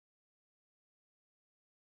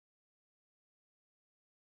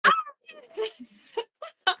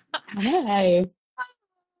Hi.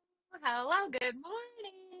 Hello, good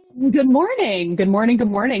morning. Good morning. Good morning. Good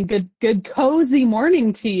morning. Good cozy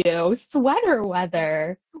morning to you. Sweater It's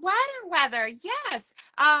weather. sweater weather. Yes.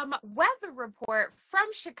 Weather report from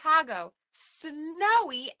Chicago.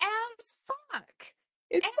 Snowy as fuck.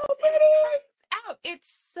 It's As so it pretty. turns out,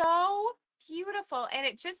 it's so beautiful and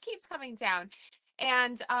it just keeps coming down.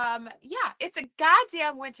 And yeah, it's a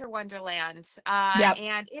goddamn winter wonderland. Yep.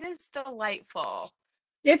 And it is delightful.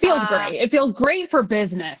 It feels Uh, great. It feels great for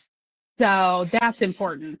business. So that's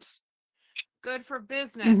important. Good for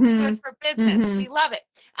business. Good Mm-hmm. for business. Mm-hmm. We love it.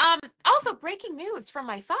 Also breaking news from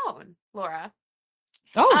my phone, Laura.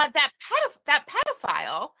 Oh, That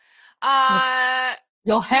pedophile, well, uh,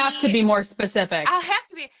 you'll have to he be more specific. I'll have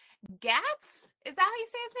to be Gats? Is that how you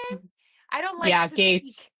say his name? I don't like Yeah, to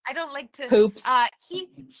Gates. speak. I don't like to Hoops.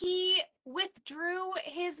 he withdrew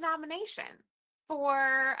his nomination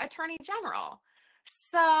for Attorney General.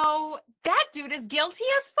 So that dude is guilty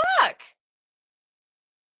as fuck.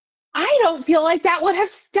 I don't feel like that would have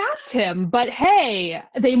stopped him, but hey,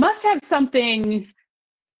 they must have something even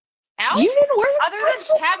Else, worth other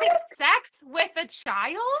than having questioning. sex with a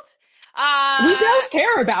child? We Uh, don't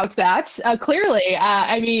care about that, clearly.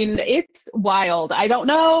 I mean, it's wild. I don't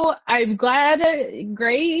know. I'm glad,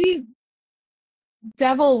 Gray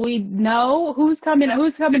Devil, we know yep, who's coming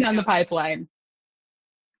down the pipeline.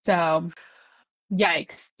 So,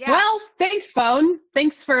 yikes. yeah. Well, thanks, phone.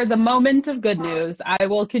 Thanks for the moment of good news. I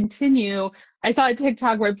will continue. I saw a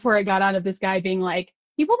TikTok right before I got on of this guy being like,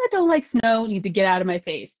 people that don't like snow need to get out of my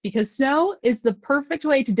face because snow is the perfect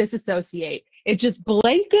way to disassociate. It just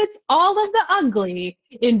blankets all of the ugly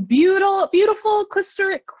in beautiful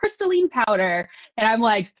crystalline powder. And I'm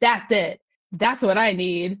like, that's it. That's what I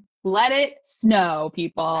need. Let it snow,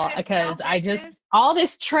 people, Let it snow, because bitches. all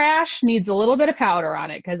this trash needs a little bit of powder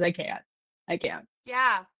on it because I can't. I can't.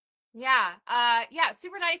 Yeah. Yeah. Yeah,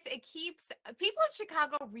 super nice. It keeps people in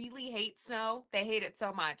Chicago really hate snow. They hate it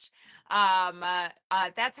so much.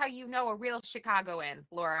 That's how you know a real Chicagoan,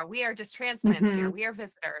 Laura. We are just transplants here. Hmm. We are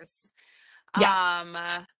visitors. Yeah. Um,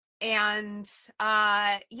 uh, and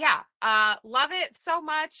yeah, love it so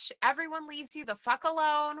much. Everyone leaves you the fuck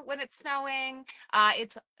alone when it's snowing.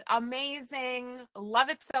 It's amazing. Love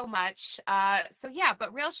it so much. So yeah,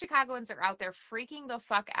 but real Chicagoans are out there freaking the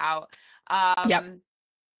fuck out. Yep. Um,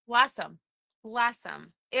 Bless them. Bless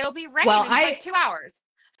them. It'll be rain Well, in like 2 hours.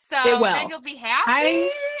 it So then will. you'll be happy.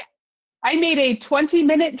 I I made a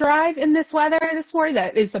 20-minute drive in this weather this morning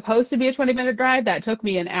that is supposed to be a 20-minute drive. That took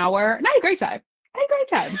me an hour. And I had a great time. I had a great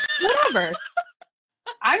time. Whatever.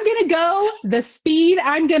 I'm gonna go the speed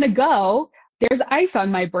I'm gonna go. There's ice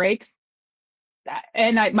on my brakes,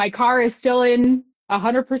 and my car is still in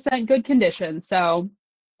 100% good condition. So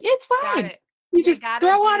it's Got fine. it. You You just gotta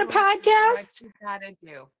throw on a do what podcast you gotta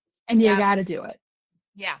do. and you Yep. gotta do it.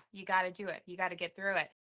 Yeah, you gotta do it. You gotta get through it.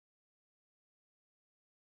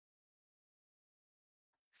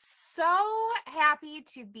 So happy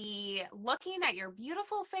to be looking at your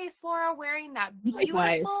beautiful face, Laura, wearing that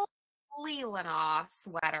Likewise. beautiful Leelanau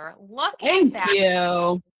sweater. Look at Thank that.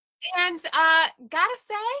 you. And gotta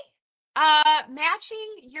say, matching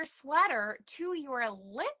your sweater to your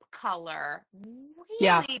lip color,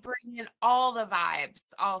 Yeah. really bringing all the vibes.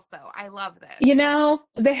 Also, I love this. You know,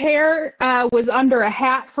 the hair was under a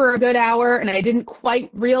hat for a good hour, and I didn't quite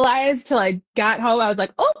realize till I got home. I was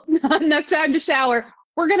like, "Oh, not time to shower.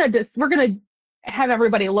 We're gonna have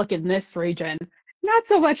everybody look in this region, not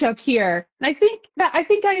so much up here." And I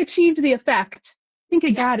think I achieved the effect. I think I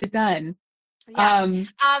Yes, got it done. yeah. Um,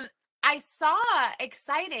 I saw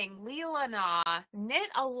exciting Leelanau knit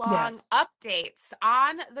along yes, updates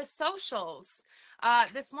on the socials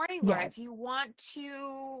this morning, Laura. yes. Do you want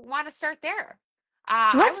to start there?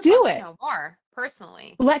 I Let's would love do to it. know more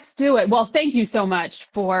personally. Let's do it. Well, thank you so much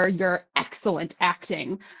for your excellent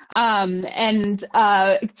acting, and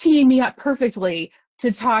teeing me up perfectly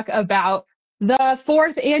to talk about the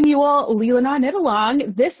fourth annual Leelanau Knit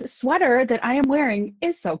Along. This sweater that I am wearing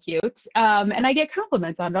is so cute, and I get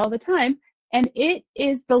compliments on it all the time. And it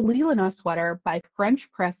is the Leelanau sweater by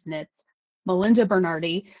French Press Knits, Melinda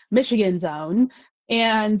Bernardi, Michigan's own.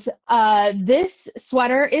 And this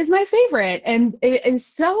sweater is my favorite, and it is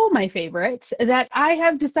so my favorite that I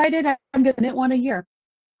have decided I'm going to knit one a year.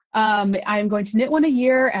 I'm going to knit one a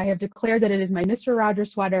year. I have declared that it is my Mr.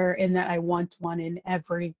 Rogers sweater and that I want one in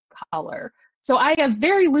every color. So I have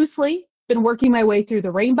very loosely been working my way through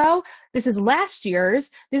the rainbow. This is last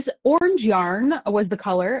year's. This orange yarn was the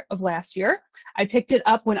color of last year. I picked it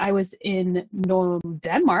up when I was in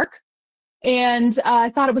Denmark, and I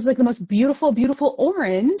thought it was like the most beautiful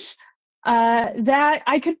orange. that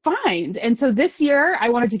I could find. And so this year I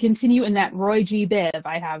wanted to continue in that Roy G. Biv.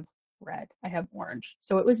 I have red, I have orange.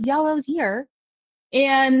 So it was yellow's year.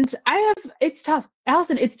 And it's tough.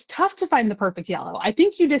 Allyson, it's tough to find the perfect yellow. I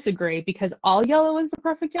think you disagree because all yellow is the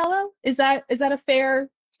perfect yellow. Is that a fair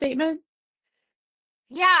statement?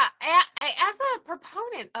 Yeah, as a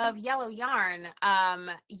proponent of yellow yarn,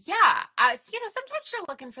 yeah, sometimes you're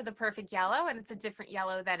looking for the perfect yellow and it's a different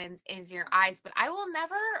yellow than is your eyes, but I will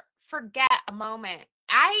never forget a moment.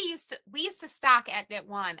 We used to stock at Knit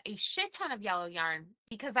One a shit ton of yellow yarn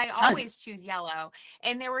because I Tons. always choose yellow,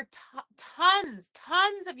 and there were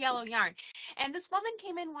tons of yellow yarn. And this woman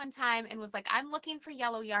came in one time and was like, "I'm looking for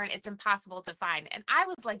yellow yarn. It's impossible to find." And I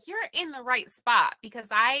was like, "You're in the right spot because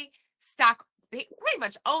I stock pretty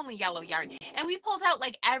much only yellow yarn." And we pulled out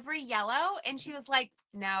like every yellow, and she was like,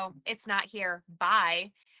 "No, it's not here.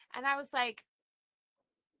 Bye." And I was like,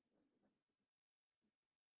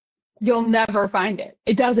 You'll never find it.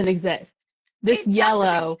 It doesn't exist. This "It doesn't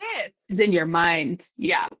yellow is exist." in your mind.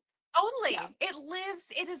 Yeah. Yeah. Only it lives,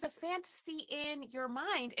 it is a fantasy in your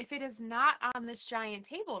mind if it is not on this giant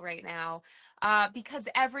table right now, because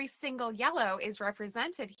every single yellow is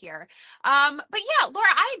represented here. But yeah, Laura,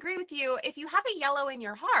 I agree with you. If you have a yellow in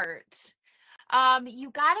your heart, you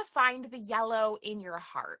got to find the yellow in your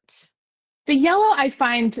heart. The yellow I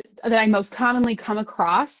find that I most commonly come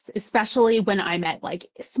across, especially when I'm at like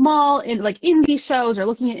small in like indie shows or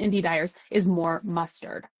looking at indie dyers, is more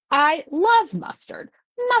mustard. I love mustard.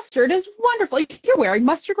 Mustard is wonderful. You're wearing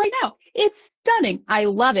mustard right now. It's stunning. I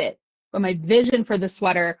love it. But my vision for the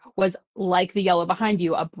sweater was like the yellow behind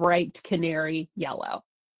you, a bright canary yellow.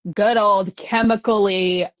 Good old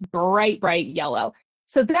chemically bright yellow.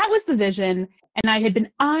 So that was the vision. And I had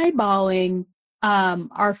been eyeballing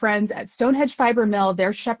our friends at Stonehenge Fiber Mill,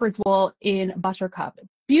 their shepherd's wool in Buttercup.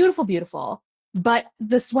 Beautiful, beautiful. But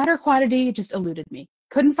the sweater quantity just eluded me.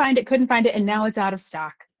 Couldn't find it, and now it's out of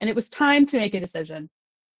stock. And it was time to make a decision.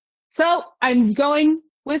 So I'm going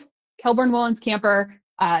with Kelburn Woolens Camper.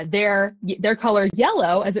 Their color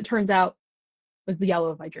yellow, as it turns out, was the yellow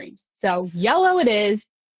of my dreams. So yellow it is.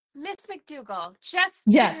 Miss McDougal, just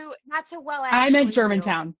Yes, to not to well I meant actually you.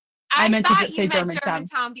 Germantown. I I meant to thought you say meant Germantown.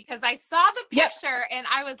 Germantown because I saw the Yep, picture and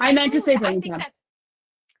I was I like, meant to "Ooh, say I think Germantown. that's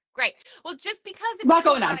great." Well, just because A if lot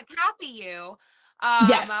people going want on. to copy you,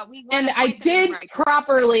 Yes. we want And to I point them in the did right direction.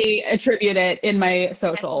 properly attribute it in my Yes, you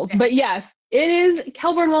socials. did. But yes, it is Yes,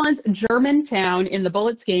 Kelburn Woolens Germantown in the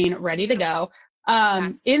bullet skein, ready to beautiful. go.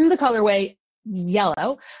 Yes. In the colorway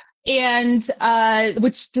yellow, and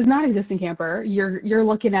which does not exist in camper. You're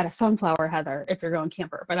looking at a sunflower heather if you're going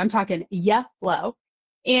camper, but I'm talking yellow.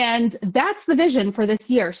 And that's the vision for this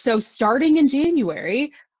year. So starting in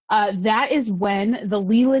January, that is when the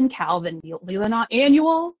Leelanau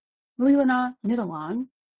annual Leelanau Knit Along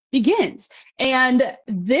begins. And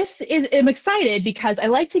I'm excited because I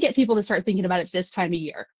like to get people to start thinking about it this time of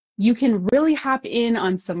year. You can really hop in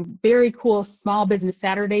on some very cool small business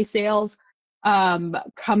Saturday sales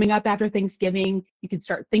coming up after Thanksgiving. You can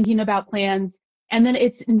start thinking about plans. And then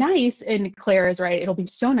it's nice, and Claire is right, it'll be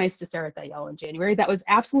so nice to start at that yellow in January. That was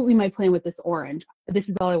absolutely my plan with this orange. This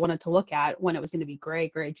is all I wanted to look at when it was going to be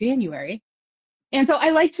gray January. And so I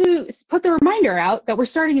like to put the reminder out that we're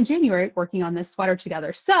starting in January working on this sweater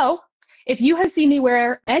together. So if you have seen me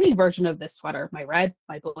wear any version of this sweater, my red,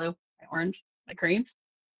 my blue, my orange, my cream,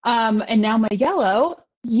 and now my yellow,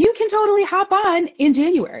 you can totally hop on in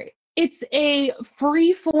January. It's a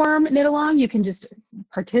free form knit along. You can just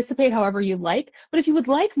participate however you like. But if you would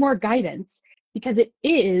like more guidance, because it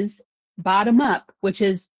is bottom up, which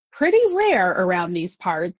is pretty rare around these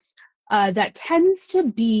parts, that tends to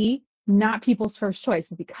be not people's first choice.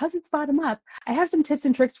 But because it's bottom up, I have some tips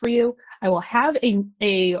and tricks for you. I will have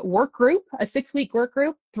a work group, a 6-week work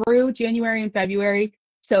group through January and February.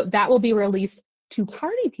 So that will be released to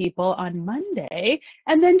party people on Monday,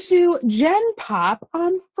 and then to Gen Pop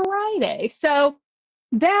on Friday. So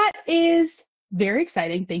that is very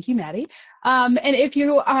exciting. Thank you, Maddie. And if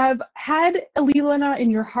you have had a Leelanau in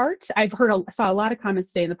your heart, saw a lot of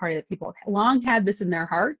comments today in the party that people have long had this in their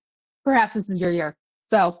heart. Perhaps this is your year.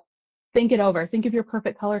 So think it over. Think of your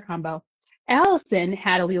perfect color combo. Allyson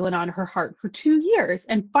had a Leelanau in her heart for 2 years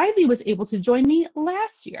and finally was able to join me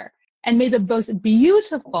last year and made the most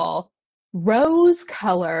beautiful rose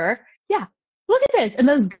color. Yeah, look at this. And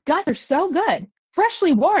those guts are so good.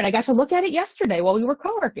 Freshly worn. I got to look at it yesterday while we were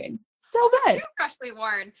co-working. So It's good. too freshly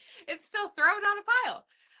worn. It's still thrown on a pile.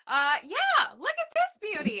 Yeah, look at this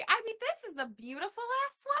beauty. I mean, this is a beautiful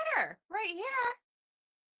ass sweater right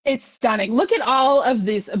here. It's stunning. Look at all of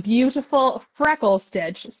these beautiful freckle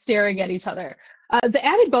stitch staring at each other. The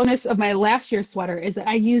added bonus of my last year's sweater is that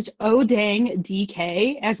I used Odang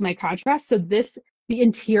DK as my contrast. So the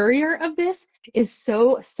interior of this is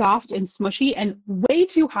so soft and smushy and way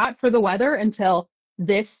too hot for the weather until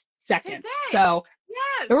this second. Today. So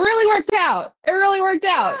Yes. it really worked out. It really worked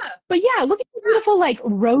out. Yeah. But yeah, look at the beautiful, like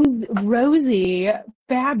rosy,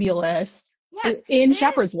 fabulous Yes, in this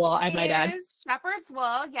shepherd's wool, I might add. is shepherd's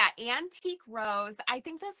wool. Yeah, antique rose. I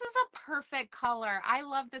think this is a perfect color. I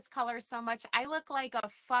love this color so much. I look like a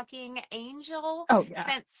fucking angel Oh yeah,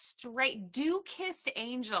 sent straight, dew-kissed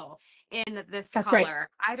angel in this that's right. color.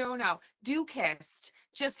 I don't know. Dew-kissed.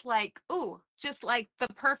 Just like, ooh, just like the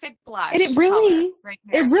perfect And blush color right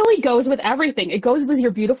it here. really goes with everything. It goes with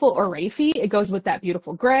your beautiful Oraefe. It goes with that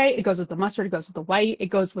beautiful gray. It goes with the mustard. It goes with the white. It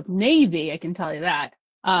goes with navy. I can tell you that.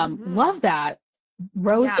 Mm-hmm. Love that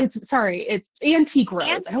rose. Yeah. It's antique rose.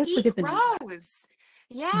 I always Antique forget the name of that. rose.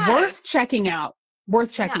 Worth Yes. checking out.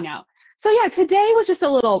 Worth Yeah. checking out. So yeah, today was just a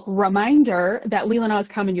little reminder that Leelanau is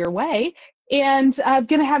coming your way, and I'm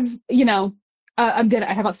gonna have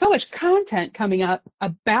I have so much content coming up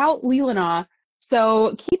about Leelanau.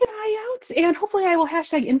 So keep an eye out, and hopefully I will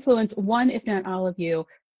hashtag influence one, if not all of you,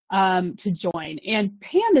 to join. And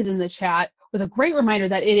Pam is in the chat with a great reminder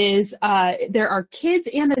that there are kids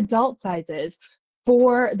and adult sizes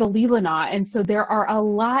for the Leelanau. And so there are a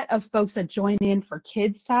lot of folks that join in for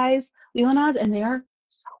kids size Leelanau's, and they are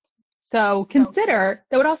so So cute. consider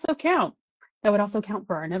that would also count. That would also count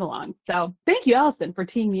for our knit along. So thank you, Allyson, for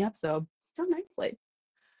teeing me up so nicely.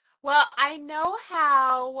 Well, I know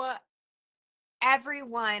how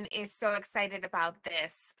everyone is so excited about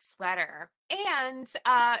this sweater. And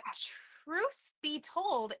truth be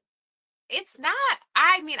told, it's not,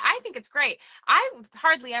 I mean, I think it's great. I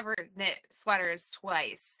hardly ever knit sweaters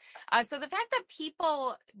twice. So the fact that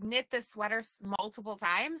people knit this sweater multiple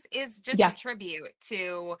times is just a Yeah. tribute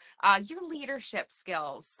to your leadership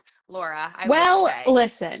skills, Laura, I would Well, say.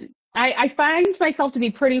 listen, I find myself to be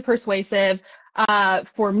pretty persuasive.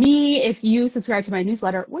 For me, if you subscribe to my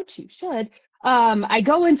newsletter, which you should, I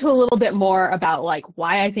go into a little bit more about like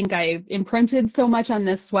why I think I imprinted so much on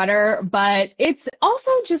this sweater, but it's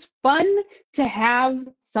also just fun to have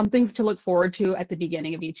something to look forward to at the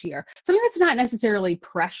beginning of each year. Something that's not necessarily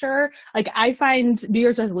pressure. Like I find New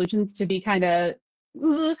Year's resolutions to be kind of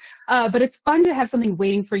but it's fun to have something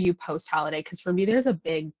waiting for you post holiday because for me there's a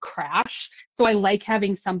big crash. So I like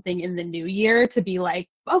having something in the new year to be like,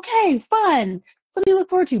 okay, fun, something to look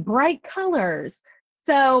forward to, bright colors.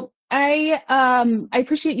 So I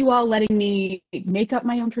appreciate you all letting me make up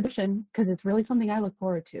my own tradition because it's really something I look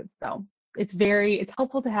forward to. So it's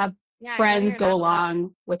helpful to have Yeah, I know friends you're go not alone.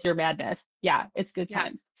 along with your madness. Yeah, it's good Yeah.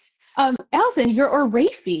 times. Alison, your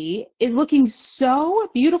Oraefe is looking so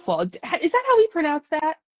beautiful. Is that how we pronounce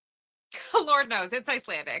that? Lord knows, it's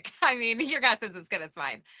Icelandic. I mean, your guess is as good as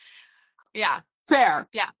mine. Yeah. Fair.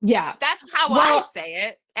 Yeah. Yeah. That's how I Well, say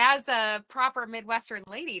it as a proper Midwestern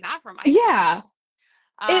lady, not from yeah. Iceland.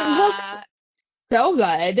 It looks Uh, so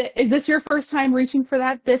good. Is this your first time reaching for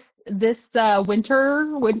that this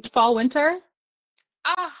fall winter?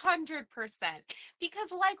 100%.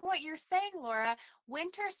 Because like what you're saying, Laura,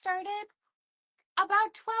 winter started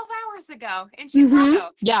about 12 hours ago in Mm-hmm. Chicago.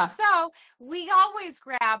 Yeah. So we always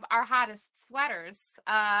grab our hottest sweaters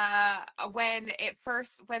when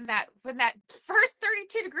that first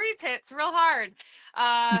 32 degrees hits real hard.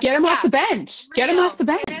 Get him off Yeah, the bench. Get him off real. the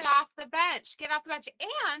Get it bench. off the bench. Get off the bench.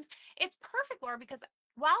 And it's perfect, Laura, because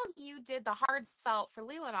while you did the hard sell for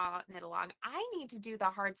Leelanau knit along, I need to do the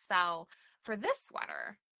hard sell for this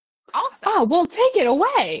sweater Oh, also. well, take it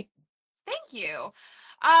away. Thank you.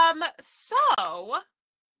 So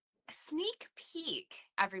sneak peek,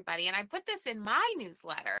 everybody, and I put this in my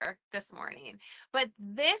newsletter this morning, but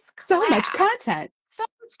this So much class, content. so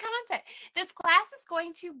much content. This class is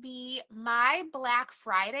going to be my Black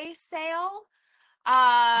Friday sale.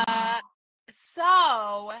 Uh,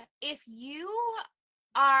 so if you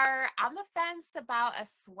are on the fence about a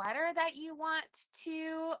sweater that you want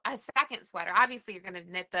a second sweater, obviously you're going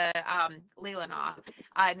to knit the Leelanau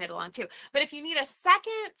knit along too, but if you need a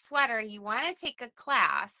second sweater, you want to take a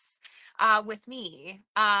class with me,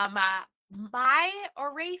 my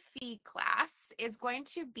Oraefe class is going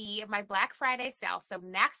to be my Black Friday sale. So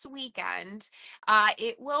next weekend,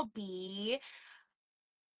 it will be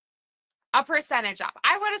a percentage off.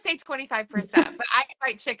 I want to say 25%, but I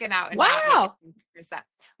might chicken out and not make it Wow. 20%.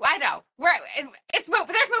 Well, I know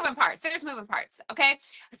there's moving parts. There's moving parts. Okay.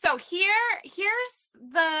 So here's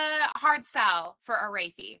the hard sell for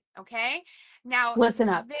Oraefe. Okay. Now Listen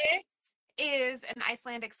up. this is an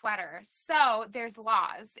Icelandic sweater. So there's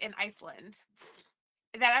laws in Iceland.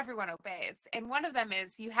 that everyone obeys. And one of them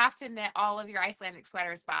is you have to knit all of your Icelandic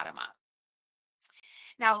sweaters bottom up.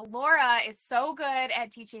 Now, Laura is so good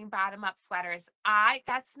at teaching bottom up sweaters.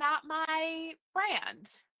 That's not my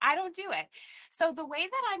brand. I don't do it. So the way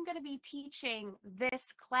that I'm going to be teaching this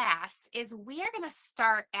class is we are going to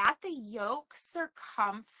start at the yoke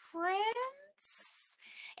circumference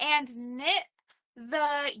and knit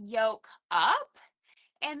the yoke up,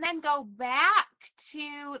 and then go back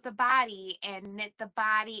to the body and knit the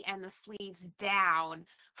body and the sleeves down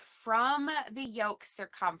from the yoke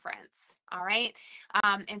circumference. All right.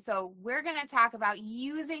 And so we're going to talk about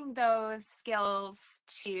using those skills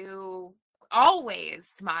to always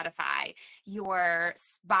modify your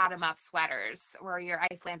bottom up sweaters or your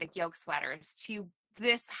Icelandic yoke sweaters to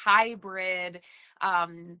this hybrid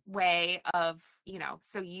way of,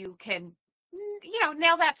 so you can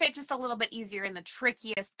nail that fit just a little bit easier in the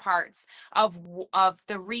trickiest parts of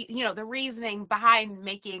the reasoning behind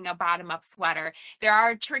making a bottom up sweater. There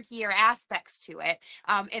are trickier aspects to it.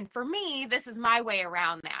 And for me, this is my way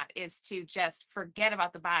around that, is to just forget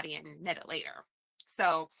about the body and knit it later.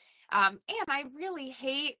 So, and I really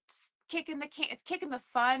hate kicking the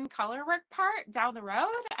fun color work part down the road.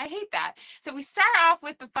 I hate that. So we start off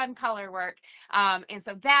with the fun color work. And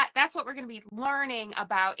so that's what we're going to be learning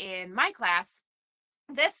about in my class.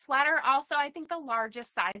 This sweater also, I think the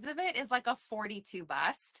largest size of it is like a 42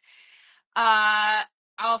 bust.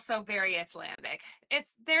 Also very Icelandic.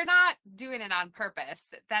 They're not doing it on purpose.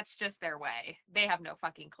 That's just their way. They have no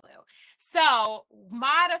fucking clue. So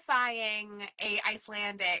modifying a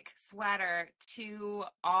Icelandic sweater to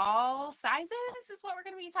all sizes is what we're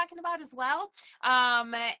going to be talking about as well.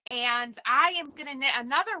 And I am going to knit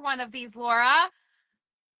another one of these, Laura.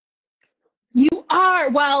 You are.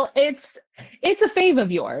 Well, it's a fave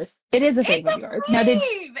of yours. It is a fave of yours. Now,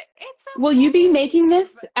 will you be making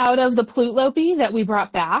this out of the Plutlopi that we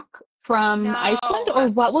brought back from Iceland, or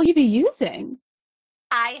what will you be using?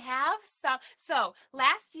 I have some. So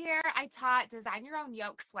last year I taught design your own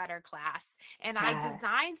yoke sweater class, and I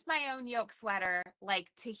designed my own yoke sweater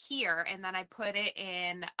like to here, and then I put it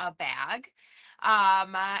in a bag.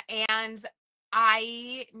 And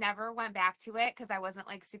I never went back to it because I wasn't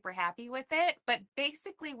like super happy with it. But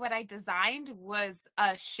basically what I designed was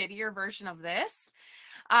a shittier version of this.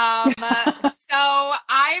 So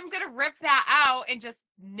I'm going to rip that out and just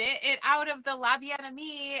knit it out of the La Bien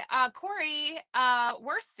Ami Corey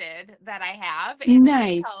worsted that I have.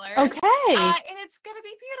 Nice. Okay. And it's going to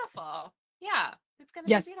be beautiful. Yeah, it's going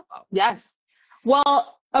to be beautiful. Yes.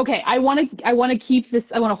 Well, okay. I want to keep this.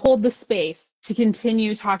 I want to hold the space to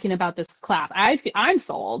continue talking about this class. I'm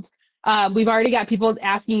sold. We've already got people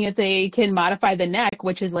asking if they can modify the neck,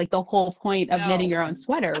 which is like the whole point of knitting your own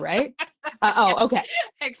sweater, right? Okay.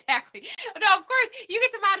 Exactly. No, of course, you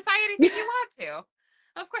get to modify anything you want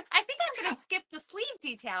to. Of course. I think I'm going to skip the sleeve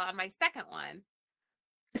detail on my second one.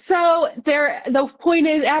 So the point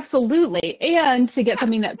is absolutely, and to get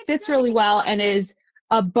something that fits really well and is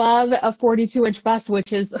above a 42-inch bust,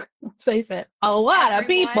 which is, let's face it, a lot of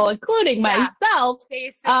people, including myself,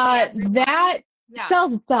 that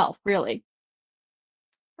sells itself, really.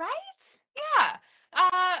 Right? Yeah.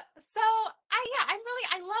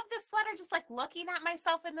 I love this sweater. Just like looking at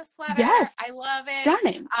myself in the sweater. Yes. I love it.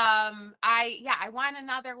 Stunning. I want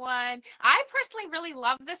another one. I personally really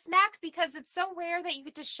love this neck because it's so rare that you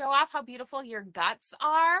get to show off how beautiful your guts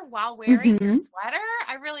are while wearing your sweater.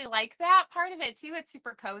 I really like that part of it too. It's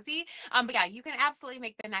super cozy. But yeah, you can absolutely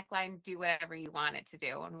make the neckline do whatever you want it to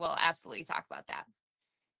do, and we'll absolutely talk about that.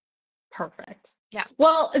 Perfect. Yeah.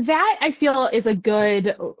 Well, that I feel is a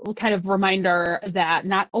good kind of reminder that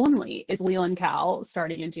not only is Leelanau KAL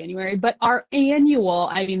starting in January, but our annual,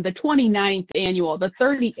 the 29th annual, the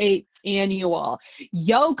 38th annual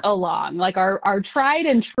Yoke Along, like our tried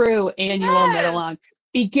and true annual knit along,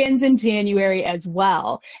 begins in January as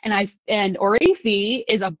well. And Oraefe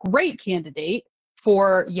is a great candidate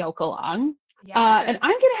for Yoke Along. And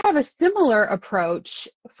I'm going to have a similar approach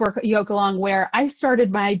for Yoke Along, where I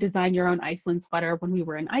started my Design Your Own Iceland sweater when we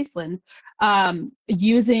were in Iceland,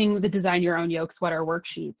 using the Design Your Own Yoke sweater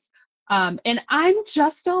worksheets. And I'm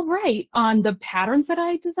just all right on the patterns that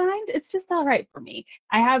I designed. It's just all right for me.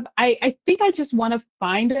 I think I just want to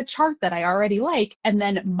find a chart that I already like and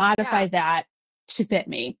then modify that to fit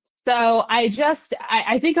me. So I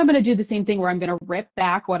think I'm going to do the same thing where I'm going to rip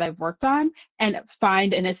back what I've worked on and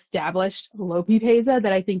find an established Lopi Pesa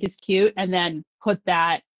that I think is cute, and then put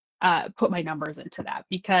my numbers into that,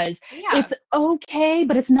 because it's okay,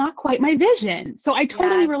 but it's not quite my vision. So I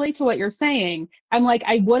totally relate to what you're saying. I'm like,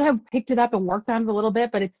 I would have picked it up and worked on it a little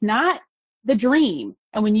bit, but it's not the dream.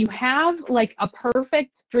 And when you have like a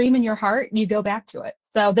perfect dream in your heart, you go back to it.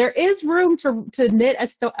 So there is room to knit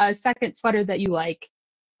a second sweater that you like.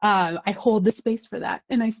 I hold the space for that,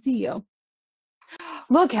 and I see you.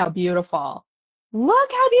 Look how beautiful.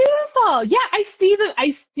 Look how beautiful. Yeah, I see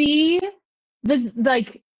the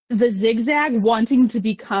like the zigzag wanting to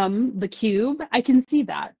become the cube. I can see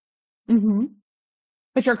that. Hmm.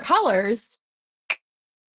 But your colors,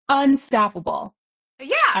 unstoppable,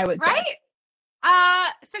 Yeah, I would say. right?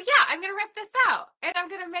 So yeah, I'm gonna rip this out and I'm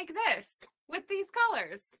gonna make this with these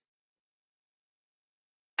colors.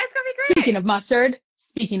 It's gonna be Speaking great. of mustard,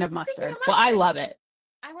 well, I Mustard, love it.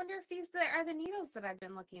 I wonder if these are the needles that I've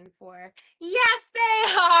been looking for. Yes,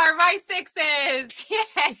 they are my 6s.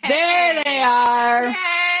 Yay! There they are.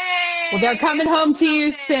 Yay! Well, they're coming I home to love you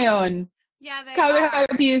it. soon. Yeah, they Coming are. home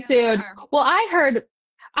to you Yeah, they soon. are. Well, I heard.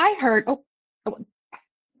 Oh,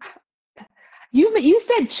 you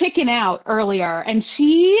said chicken out earlier, and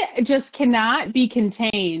she just cannot be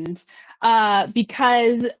contained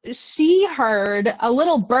because she heard a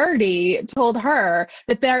little birdie told her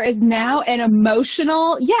that there is now an now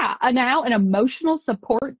an emotional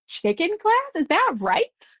support chicken class. Is that right?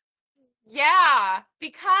 Yeah,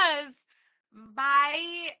 because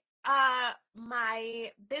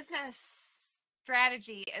my business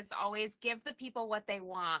strategy is always give the people what they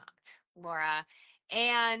want, Laura.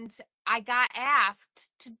 And I got asked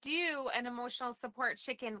to do an emotional support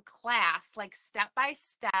chicken class, like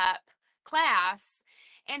step-by-step class.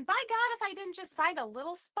 And by God, if I didn't just find a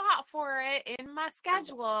little spot for it in my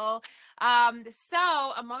schedule.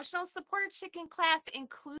 So emotional support chicken class,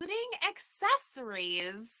 including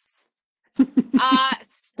accessories,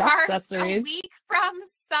 starts a Accessories. week from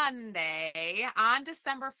Sunday on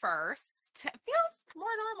December 1st. It feels more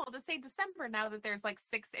normal to say December now that there's like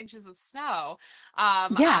 6 inches of snow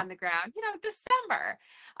Yeah. on the ground. December,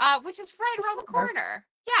 which is right around the December. corner.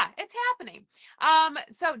 Yeah, it's happening.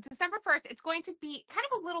 So December 1st, it's going to be kind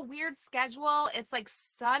of a little weird schedule. It's like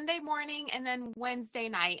Sunday morning and then Wednesday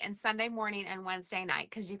night, and Sunday morning and Wednesday night,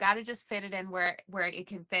 because you got to just fit it in where it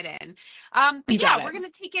can fit in. But yeah, we're going to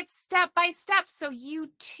take it step by step so you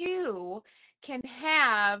too can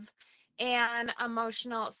have an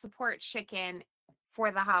emotional support chicken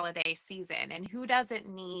for the holiday season. And who doesn't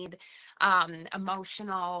need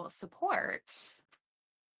emotional support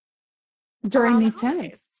During around the these times.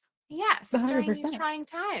 holidays? Yes, 100%. during these trying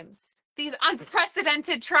times, these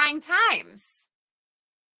unprecedented trying times.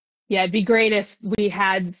 Yeah, it'd be great if we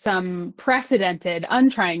had some precedented,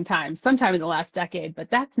 untrying times sometime in the last decade, but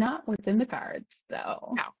that's not what's in the cards.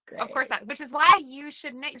 So, No, great. of course not, which is why you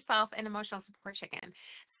should knit yourself an emotional support chicken.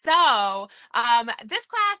 So this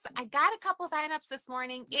class, I got a couple signups this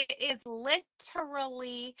morning. It is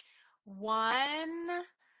literally one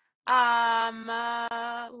let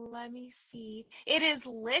me see. It is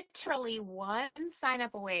literally one sign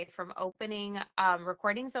up away from opening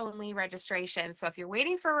recordings only registration. So if you're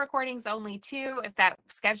waiting for recordings only too, if that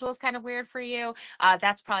schedule is kind of weird for you,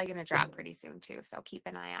 that's probably going to drop pretty soon too. So keep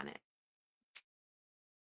an eye on it.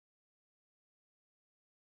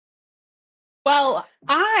 Well,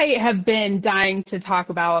 I have been dying to talk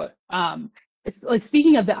about, it's like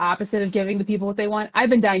speaking of the opposite of giving the people what they want,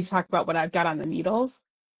 I've been dying to talk about what I've got on the needles.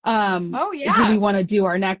 Oh, Do yeah. we want to do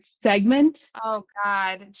our next segment? Oh,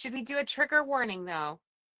 God. Should we do a trigger warning, though?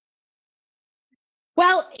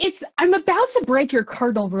 Well, I'm about to break your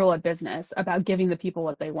cardinal rule of business about giving the people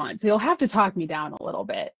what they want. So you'll have to talk me down a little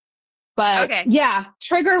bit. But Okay. yeah,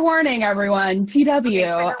 trigger warning, everyone. TW.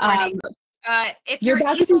 Okay, trigger warning. If you're you're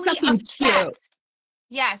about to do easily something upset, cute.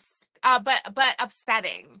 yes, but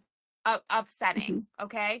upsetting, upsetting. Mhm.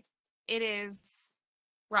 Okay, it is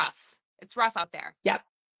rough. It's rough out there. Yep.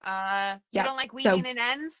 You don't like weaving in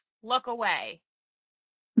ends? Look away.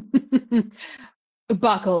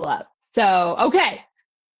 Buckle up. So, okay.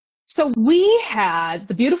 So we had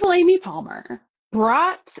the beautiful Amy Palmer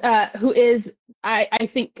brought, who is, I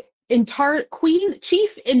think,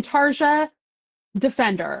 Chief Intarsia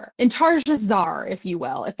Defender, Intarsia Czar, if you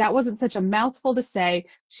will. If that wasn't such a mouthful to say,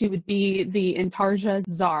 she would be the Intarsia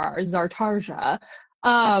Czar, Zartarja.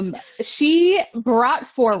 She brought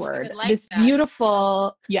forward this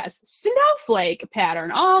beautiful, yes, snowflake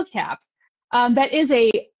pattern, all caps. That is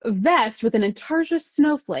a vest with an Intarsia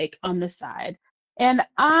snowflake on the side. And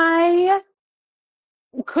I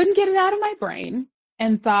couldn't get it out of my brain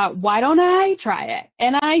and thought, why don't I try it?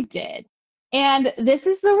 And I did. And this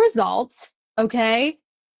is the result, okay,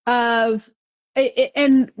 of it,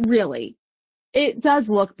 and really, it does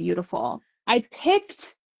look beautiful. I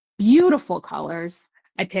picked beautiful colors.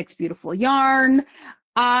 I picked beautiful yarn.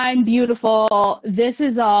 I'm beautiful. This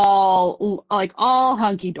is all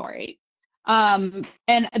hunky dory. And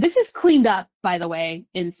this is cleaned up, by the way,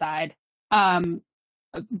 inside.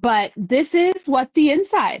 but this is what the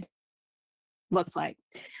inside looks like.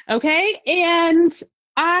 Okay. And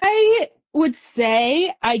I would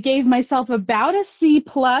say I gave myself about a C+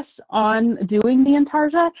 on doing the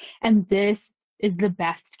Antarctica, and this is the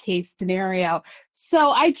best case scenario. So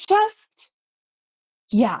I just,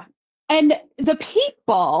 yeah. And the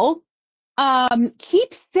people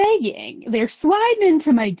keep saying, they're sliding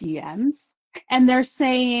into my DMs and they're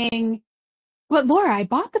saying, but Laura, I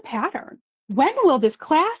bought the pattern. When will this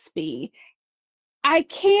class be? I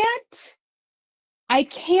cannot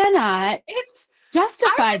It's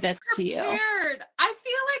justify I was this to you. prepared. I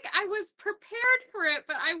feel like I was prepared for it,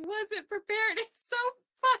 but I wasn't prepared. It's so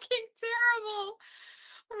fucking terrible.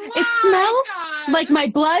 It My smells God. like my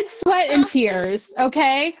blood, sweat, and tears.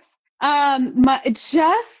 Okay, it's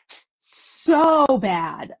just so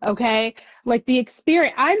bad. Okay, like the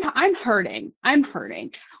experience. I'm hurting. I'm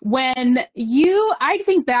hurting. I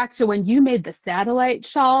think back to when you made the satellite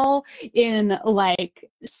shawl in like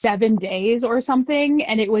 7 days or something,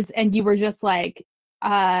 and you were just like,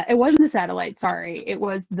 it wasn't the satellite. Sorry, it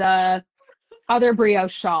was the other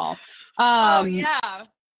brioche shawl. Oh Um, yeah.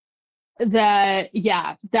 that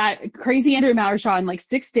crazy Andrew Maurer shawl in like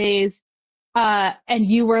 6 days. And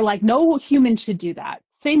you were like, no human should do that.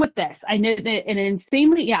 Same with this. I knit it an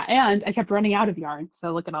insanely, yeah, and I kept running out of yarn.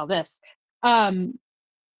 So look at all this. Um,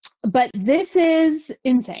 but this is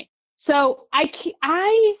insane. So I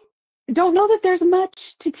don't know that there's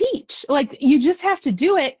much to teach. Like you just have to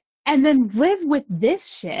do it and then live with this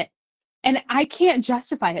shit. And I can't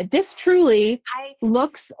justify it. This truly I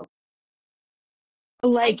looks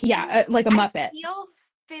like, yeah, like a I Muppet. feel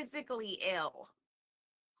physically ill.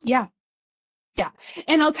 Yeah. Yeah.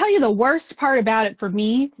 And I'll tell you the worst part about it for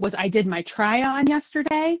me was I did my try on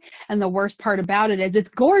yesterday. And the worst part about it is it's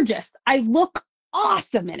gorgeous. I look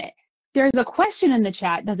awesome in it. There's a question in the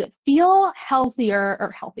chat. Does it feel healthier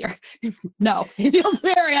or healthier? No, it feels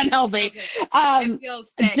very unhealthy. It feels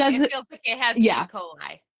sick. Does It it, feels like it has yeah. E.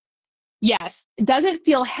 coli. Yes. Does it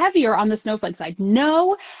feel heavier on the snowflake side?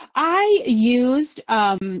 No. I used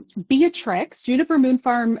Beatrix, Juniper Moon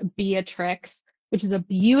Farm Beatrix, which is a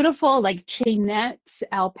beautiful like chainette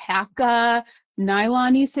alpaca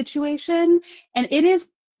nylon-y situation. And it is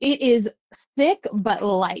thick but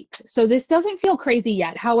light. So this doesn't feel crazy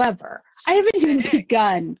yet. However, I haven't even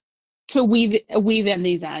begun to weave in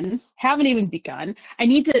these ends. Haven't even begun.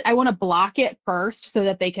 I want to block it first so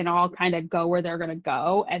that they can all kind of go where they're going to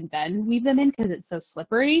go and then weave them in because it's so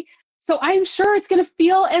slippery. So I'm sure it's going to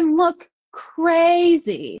feel and look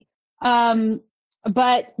crazy.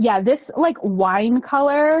 But yeah, this like wine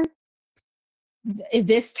color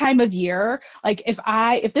this time of year, like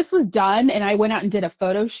if this was done and I went out and did a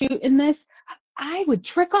photo shoot in this, I would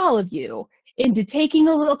trick all of you into taking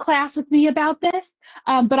a little class with me about this.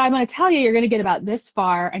 But I'm going to tell you, you're going to get about this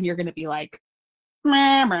far and you're going to be like,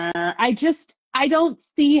 meh, meh. I don't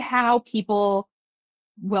see how people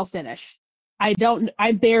will finish. I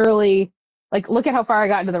barely, like, look at how far I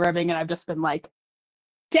got into the ribbing and I've just been like,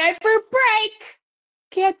 time for break.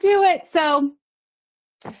 Can't do it. So,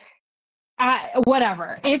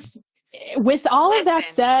 whatever. With all of that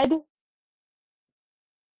said,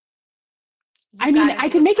 I mean, I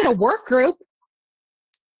can make it a work group.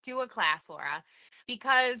 Do a class, Laura,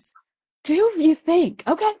 because. Do you think?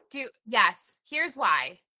 Okay. Yes. Here's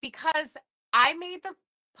why. Because I made the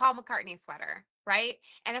Paul McCartney sweater, right?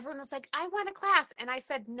 And everyone was like, I want a class. And I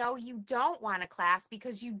said, no, you don't want a class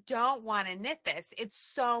because you don't want to knit this. It's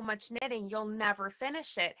so much knitting. You'll never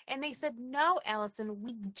finish it. And they said, no, Allyson,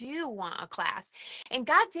 we do want a class. And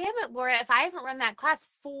God damn it, Laura, if I haven't run that class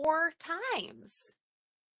 4 times.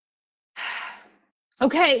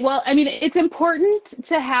 Okay, well, I mean, it's important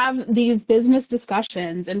to have these business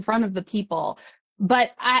discussions in front of the people,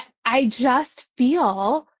 but I just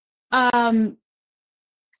feel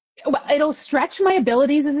it'll stretch my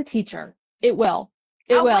abilities as a teacher. It will.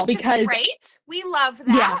 It will because great. We love that,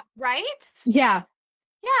 yeah, right? Yeah.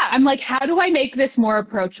 Yeah. I'm like, how do I make this more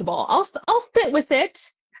approachable? I'll sit with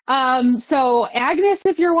it. So Agnes,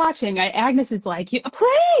 if you're watching, Agnes is like,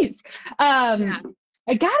 please.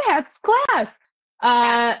 I gotta have this class.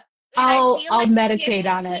 I'll meditate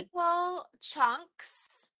on it. People chunks,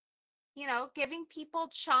 giving people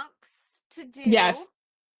chunks to do. Yes.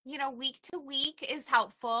 Week to week is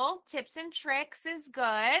helpful. Tips and tricks is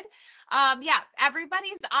good.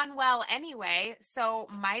 Everybody's unwell anyway, so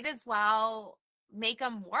might as well make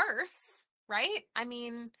them worse, right? I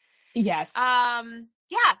mean, yes. Yeah.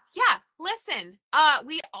 Listen,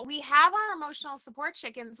 we have our emotional support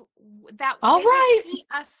chickens that will see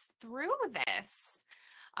us through this.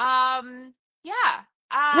 Yeah.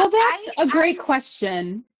 Well, that's a great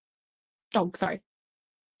question. Oh, sorry.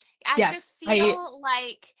 I Yes, just feel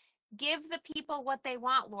like give the people what they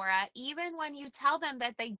want, Laura, even when you tell them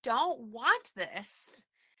that they don't want this.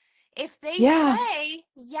 If they yeah. say,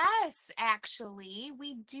 yes, actually,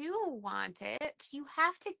 we do want it, you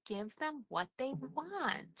have to give them what they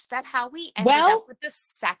want. That's how we ended up Well, with the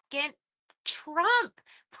second Trump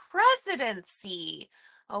presidency.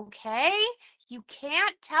 Okay? You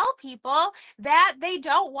can't tell people that they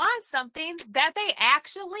don't want something that they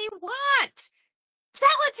actually want. Sell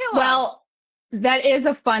it to them. well,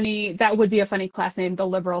 that would be a funny class name, the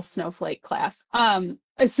liberal snowflake class.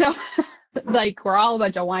 So like we're all a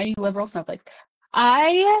bunch of whiny liberal snowflakes.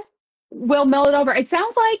 I will mill it over. It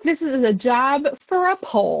sounds like this is a job for a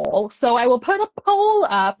poll. So I will put a poll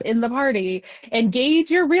up in the party and gauge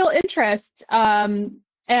your real interest. And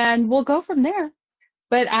we'll go from there.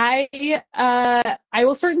 But I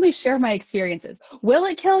will certainly share my experiences. Will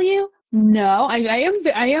it kill you? No, I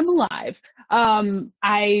am alive.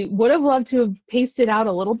 I would have loved to have paced it out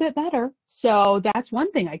a little bit better. So that's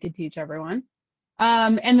one thing I could teach everyone.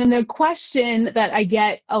 And then the question that I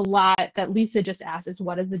get a lot that Lisa just asked is,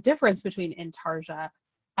 what is the difference between intarsia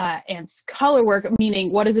and color work?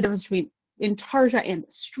 Meaning, what is the difference between intarsia and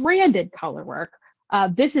stranded color work?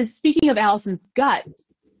 This is speaking of Allison's guts,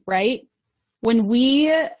 right? When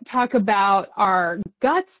we talk about our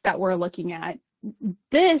guts that we're looking at,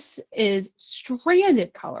 this is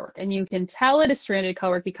stranded color work, and you can tell it is stranded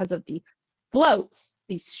color work because of the floats,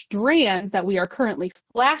 these strands that we are currently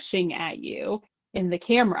flashing at you in the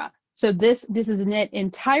camera. So this is knit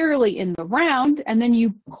entirely in the round, and then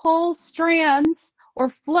you pull strands or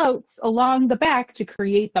floats along the back to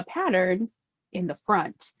create the pattern in the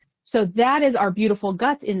front. So that is our beautiful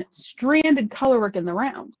guts in stranded color work in the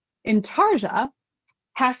round. Intarsia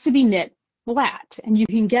has to be knit flat, and you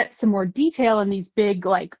can get some more detail in these big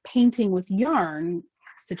like painting with yarn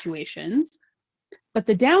situations. But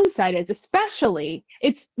the downside is, especially,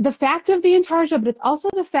 it's the fact of the intarsia, but it's also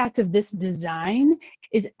the fact of this design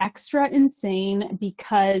is extra insane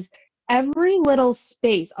because every little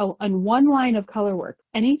space on one line of color work,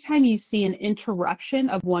 anytime you see an interruption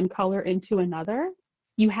of one color into another,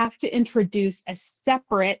 you have to introduce a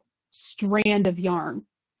separate strand of yarn.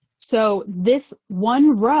 So this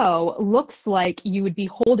one row looks like you would be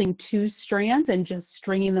holding two strands and just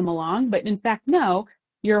stringing them along, but in fact, no,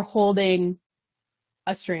 you're holding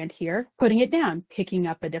a strand here, putting it down, picking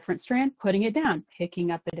up a different strand, putting it down,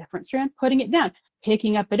 picking up a different strand, putting it down,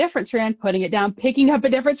 picking up a different strand, putting it down, picking up a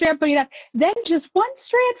different strand, putting it down, then just one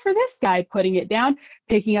strand for this guy, putting it down,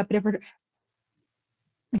 picking up a different.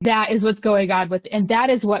 That is what's going on with, and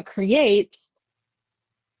that is what creates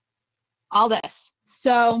all this.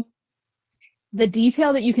 So the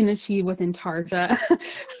detail that you can achieve with intarsia,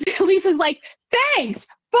 Lisa's like, thanks,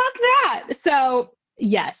 fuck that. So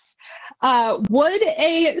yes. Would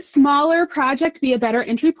a smaller project be a better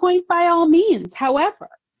entry point? By all means. However,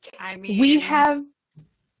 I mean,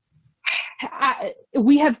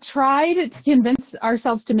 we have tried to convince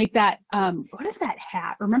ourselves to make that, what is that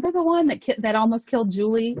hat? Remember the one that almost killed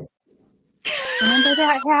Julie? Remember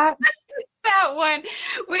that hat? that one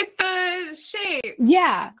with the shape.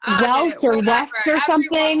 Yeah, welt or left or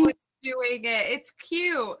something. Everyone was doing it. It's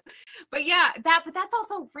cute. But yeah, but that's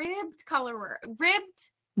also ribbed color work.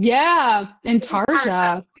 Ribbed. Yeah,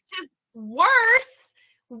 intarsia. Which is worse.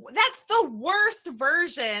 That's the worst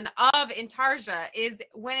version of intarsia is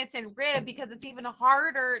when it's in rib because it's even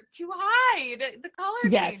harder to hide the color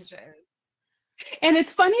changes. And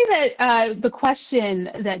it's funny that the question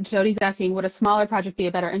that Jody's asking, would a smaller project be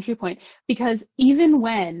a better entry point? Because even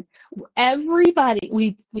when everybody,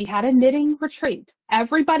 we had a knitting retreat,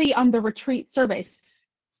 everybody on the retreat survey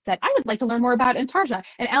said, I would like to learn more about intarsia.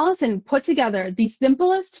 And Allyson put together the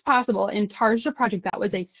simplest possible intarsia project that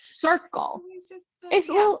was a circle. It's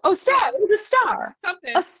a little, star. It was a star.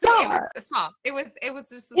 Something. A star. It was small. It was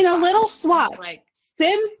just a little swatch. Like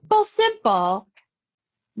simple.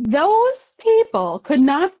 Those people could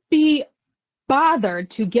not be bothered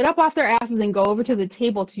to get up off their asses and go over to the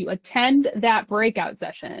table to attend that breakout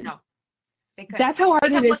session. No, they couldn't. That's how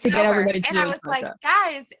hard it is to get everybody to do And I was intarsia. like,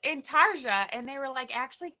 guys, intarsia. And they were like,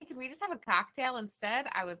 actually, could we just have a cocktail instead?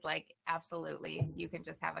 I was like, absolutely. You can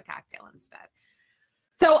just have a cocktail instead.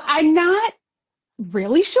 So I'm not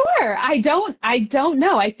really sure. I don't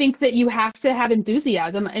know. I think that you have to have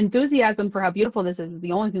enthusiasm. Enthusiasm for how beautiful this is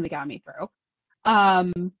the only thing that got me through.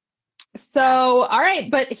 So, all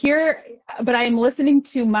right, but I am listening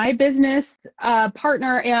to my business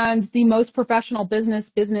partner and the most professional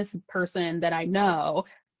business person that I know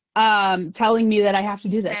telling me that I have to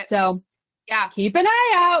do this. So yeah, keep an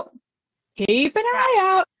eye out. Keep an eye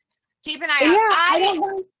out. Keep an eye out. I don't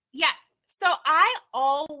know. Yeah. So I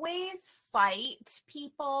always fight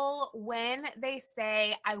people when they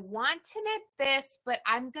say, I want to knit this, but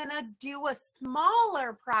I'm going to do a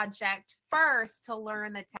smaller project first to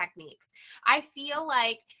learn the techniques. I feel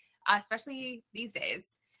like, especially these days,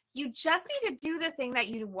 you just need to do the thing that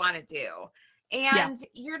you want to do. And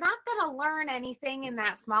you're not going to learn anything in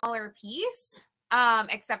that smaller piece.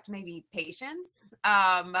 Except maybe patience,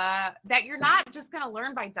 that you're not just going to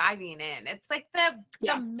learn by diving in. It's like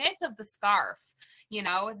the myth of the scarf, you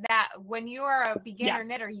know, that when you are a beginner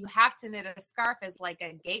knitter, you have to knit a scarf as like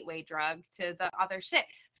a gateway drug to the other shit.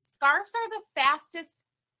 Scarves are the fastest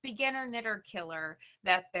beginner knitter killer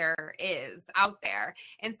that there is out there.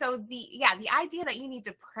 And so the idea that you need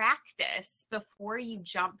to practice before you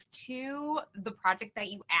jump to the project that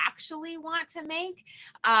you actually want to make,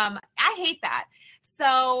 I hate that.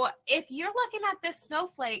 So if you're looking at this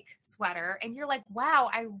snowflake sweater and you're like, wow,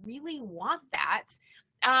 I really want that,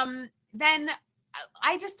 then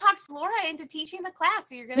I just talked Laura into teaching the class.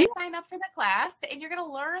 So you're going to sign up for the class and you're going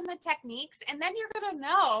to learn the techniques, and then you're going to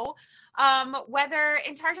know whether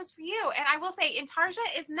Intarsia's for you. And I will say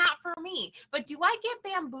Intarsia is not for me, but do I get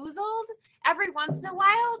bamboozled every once in a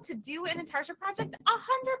while to do an Intarsia project? 100%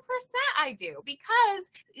 I do, because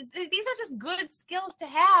these are just good skills to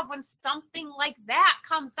have when something like that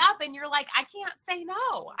comes up and you're like, I can't say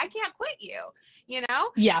no. I can't quit you, you know?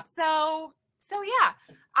 Yeah. So yeah,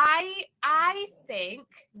 I think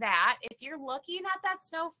that if you're looking at that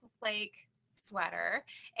snowflake sweater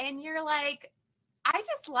and you're like, I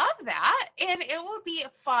just love that, and it would be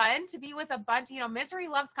fun to be with a bunch, you know, misery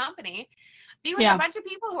loves company, be with a bunch of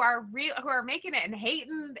people who are making it and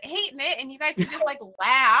hating it, and you guys can just like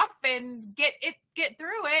laugh and get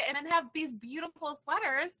through it and then have these beautiful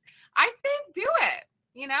sweaters. I say do it,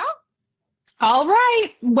 you know? All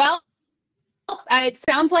right. Well, it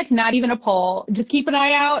sounds like not even a poll. Just keep an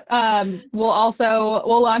eye out.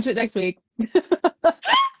 We'll launch it next week.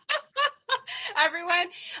 Everyone,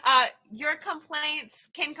 your complaints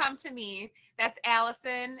can come to me. That's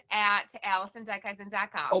Allyson at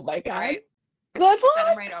AllysonDeckheisen.com. Oh my God. Right? Good luck. Send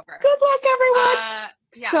them right over. Good luck, everyone.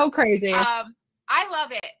 So crazy. I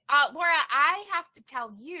love it. Laura, I have to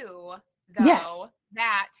tell you, though,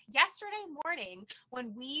 that yesterday morning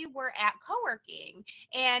when we were at co-working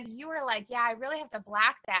and you were like, yeah, I really have to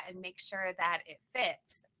black that and make sure that it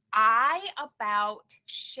fits, I about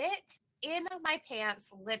shit in my pants,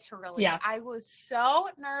 literally. I was so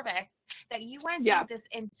nervous that you went through this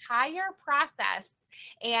entire process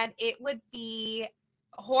and it would be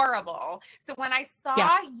horrible. So when I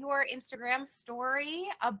saw your Instagram story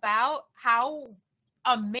about how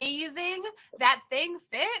amazing that thing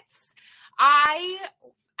fits, I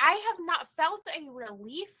have not felt a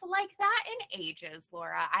relief like that in ages,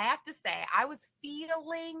 Laura. I have to say, I was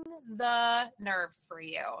feeling the nerves for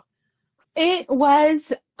you. It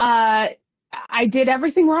was, I did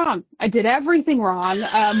everything wrong.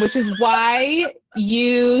 Which is why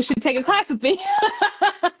you should take a class with me.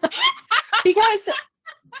 Because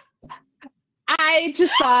I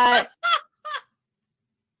just thought,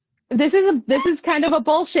 this is kind of a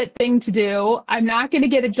bullshit thing to do. I'm not going to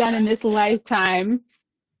get it done in this lifetime.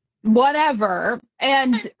 Whatever.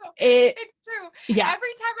 And it's true. Yeah.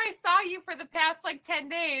 Every time I saw you for the past like 10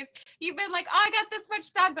 days, you've been like, oh, I got this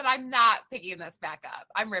much done, but I'm not picking this back up.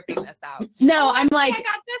 I'm ripping this out. No, I'm like, I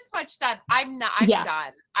got this much done. I'm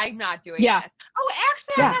done. I'm not doing this. Oh,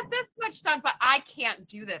 actually, I got this much done, but I can't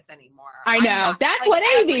do this anymore. I know. That's what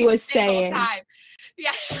Amy was saying. Time.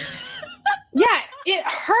 Yeah. Yeah, it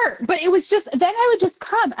hurt, but it was just, then I would just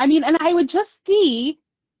come. I mean, and I would just see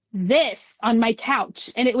this on my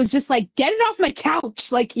couch, and it was just like, get it off my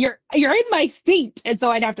couch. Like, you're in my seat. And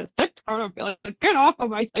so I'd have to sit down and be like, get off of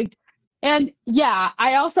my seat. And yeah,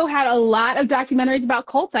 I also had a lot of documentaries about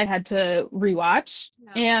cults I had to rewatch.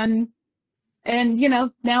 And you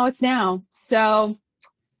know, now it's now. So,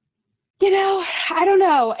 you know, I don't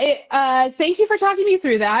know. Thank you for talking me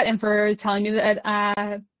through that and for telling me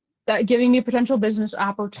that, giving me a potential business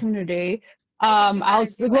opportunity. I'll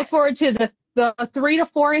look forward to the 3 to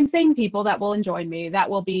 4 insane people that will join me. That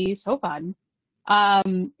will be so fun.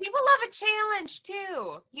 People love a challenge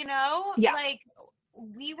too, you know? Yeah. Like,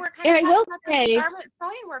 we were kind of talking about the garment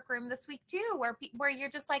sewing workroom this week too, where you're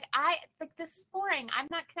just like, this is boring. I'm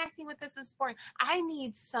not connecting with this. This is boring. I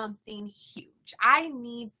need something huge. I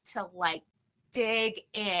need to like dig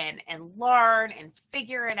in and learn and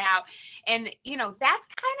figure it out. And, you know, that's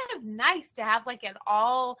kind of nice to have like an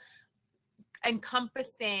all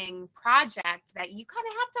encompassing project that you kind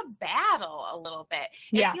of have to battle a little bit.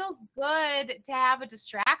 Yeah. It feels good to have a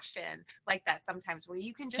distraction like that sometimes, where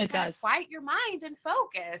you can just kind of quiet your mind and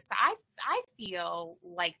focus. I feel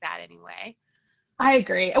like that anyway. I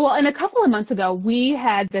agree. Well, and a couple of months ago, we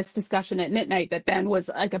had this discussion at Midnight that then was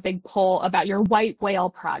like a big poll about your white whale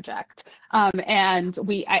project. And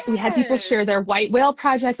we had people share their white whale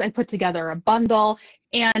projects. I put together a bundle,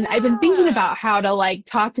 and I've been thinking about how to like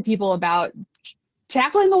talk to people about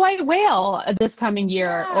tackling the white whale this coming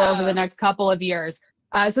year or over the next couple of years.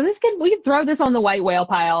 So we can throw this on the white whale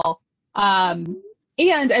pile. And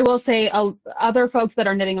I will say other folks that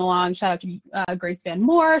are knitting along, shout out to Grace Van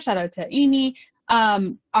Moore, shout out to Amy,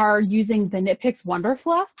 are using the Knit Picks Wonder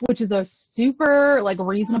Fluff, which is a super like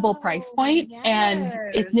reasonable price point, and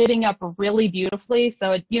it's knitting up really beautifully.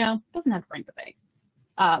 So it doesn't have to break the bank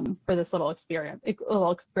for this little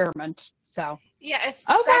experiment. So yeah,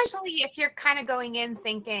 especially if you're kind of going in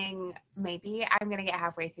thinking maybe I'm gonna get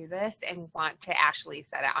halfway through this and want to actually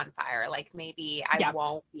set it on fire. Like maybe I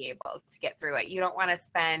won't be able to get through it. You don't want to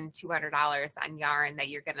spend $200 on yarn that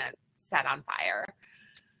you're gonna set on fire.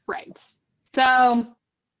 Right. So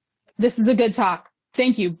this is a good talk.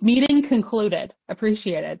 Thank you. Meeting concluded.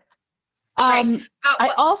 Appreciated. I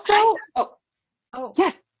also.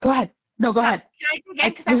 Yes. Go ahead. No, go ahead. Can I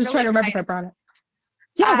dig in? I was just trying to remember if I brought it.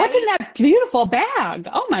 Yeah. What's in that beautiful bag?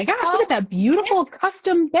 Oh my gosh! Look at that beautiful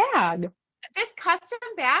custom bag. This custom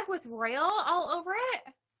bag with royal all over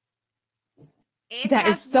it. That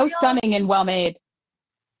is so stunning and well made.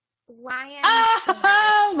 Lion.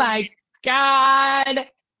 Oh my God.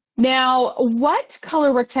 Now, what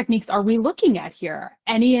colorwork techniques are we looking at here?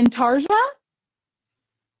 Any intarsia?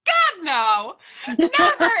 God, no. Never in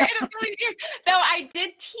a million years. Though I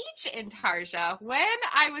did teach intarsia when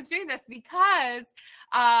I was doing this because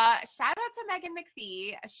shout out to Megan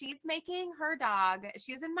McPhee. She's making her dog.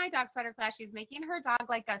 She's in my dog sweater class. She's making her dog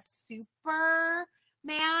like a Superman,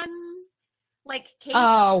 like cape.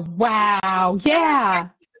 Oh, wow. Yeah.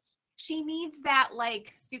 She needs that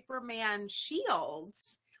like Superman shield.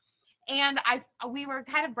 And we were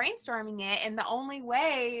kind of brainstorming it, and the only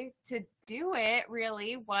way to do it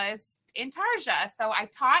really was intarsia. So I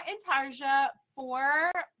taught intarsia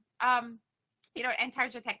for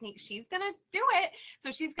intarsia technique. She's gonna do it. So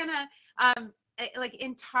she's gonna like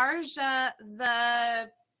intarsia the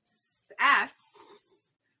S,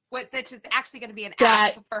 which is actually going to be an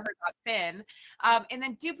F for her dog Finn, and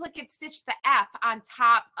then duplicate stitch the F on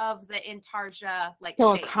top of the intarsia shape.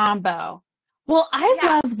 A combo. Well, I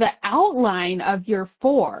love the outline of your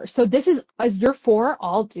 4. So this is your 4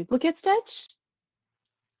 all duplicate stitch?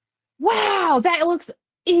 Wow, that looks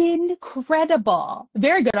incredible.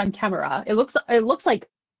 Very good on camera. It looks like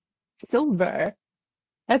silver.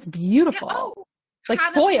 That's beautiful. Yeah,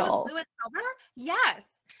 like foil. Blue and silver? Yes.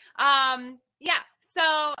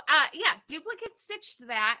 So duplicate stitched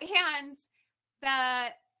that, and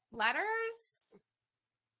the ladder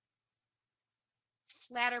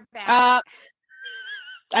back.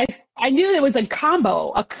 I knew it was a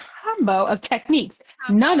combo of techniques,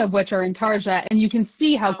 none of which are intarsia, and you can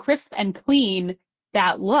see how crisp and clean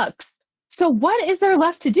that looks. So what is there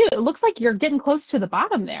left to do? It looks like you're getting close to the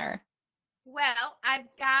bottom there. Well, I've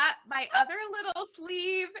got my other little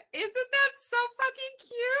sleeve. Isn't that so fucking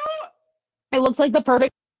cute? It looks like the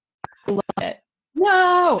perfect. I love it.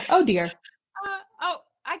 No. Oh dear.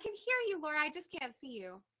 I can hear you, Laura. I just can't see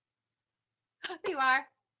you. There you are.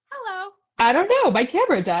 Hello. I don't know. My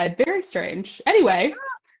camera died. Very strange. Anyway.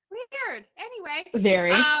 Weird. Anyway.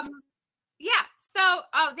 Very. So,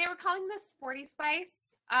 they were calling this Sporty Spice.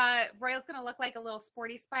 Royal's gonna look like a little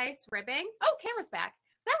Sporty Spice ribbing. Oh, camera's back.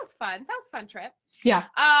 That was fun. That was a fun trip. Yeah.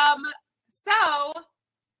 So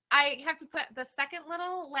I have to put the second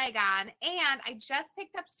little leg on, and I just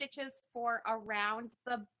picked up stitches for around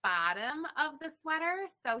the bottom of the sweater.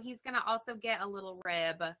 So he's gonna also get a little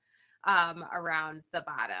rib around the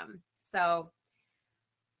bottom. So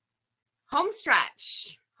home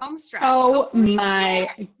stretch. Oh my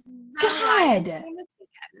God.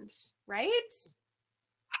 Right?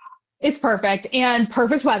 It's perfect, and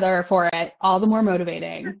perfect weather for it. All the more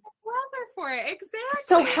motivating. Perfect weather for it, exactly.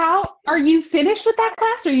 So how are you finished with that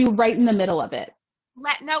class, or are you right in the middle of it?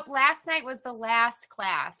 Nope, last night was the last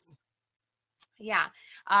class. Yeah.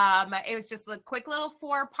 It was just a quick little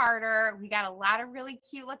 4-parter. We got a lot of really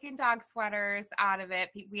cute looking dog sweaters out of it.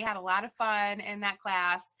 We had a lot of fun in that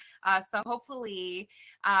class. So hopefully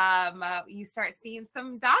you start seeing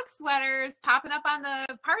some dog sweaters popping up on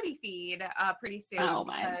the party feed pretty soon. Oh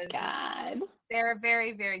my God. They're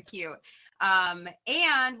very, very cute.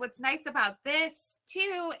 And what's nice about this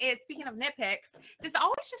too is, speaking of nitpicks, this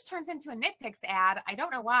always just turns into a nitpicks ad. I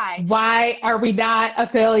don't know why. Why are we not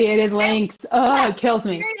affiliated links? Oh, it kills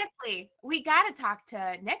me. Seriously, we got to talk to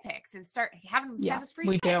nitpicks and start having them send us free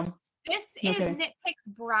we shit. do. This is Nitpicks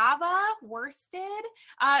Brava worsted.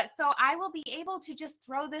 So I will be able to just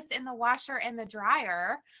throw this in the washer and the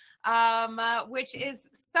dryer, which is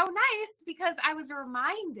so nice because I was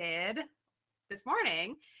reminded this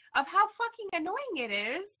morning of how fucking annoying it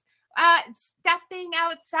is stepping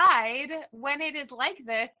outside when it is like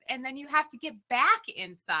this, and then you have to get back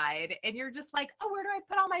inside and you're just like, oh, where do I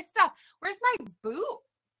put all my stuff? Where's my boot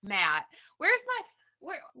mat? Where's my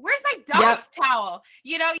dog towel?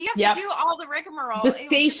 You know, you have to do all the rigmarole. The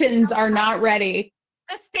stations are not ready.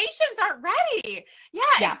 The stations aren't ready. Yeah,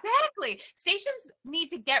 exactly. Stations need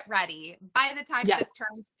to get ready by the time this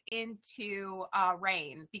turns into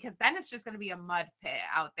rain, because then it's just going to be a mud pit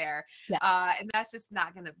out there. And that's just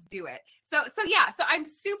not going to do it. So I'm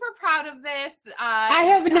super proud of this. I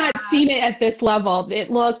have not seen it at this level. It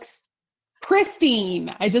looks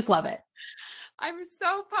pristine. I just love it. I'm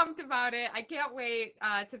so pumped about it. I can't wait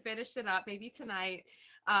to finish it up, maybe tonight.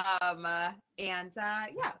 So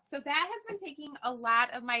that has been taking a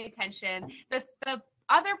lot of my attention. The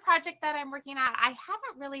other project that I'm working on, I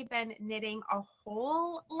haven't really been knitting a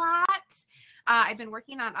whole lot. I've been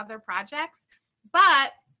working on other projects, but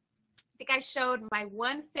I think I showed my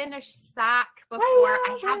one finished sock before.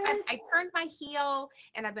 I turned my heel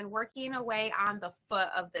and I've been working away on the foot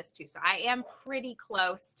of this too. So I am pretty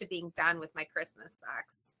close to being done with my Christmas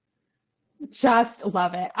socks. Just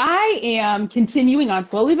love it. I am continuing on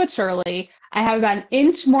slowly but surely. I have about an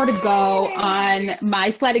inch more to go on my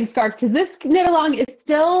sledding scarf because this knit along is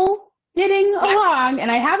still knitting along and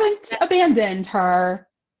I haven't abandoned her.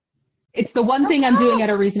 It's the one thing I'm doing at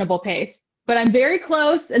a reasonable pace, but I'm very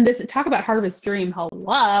close. And this, talk about Harvest Dream.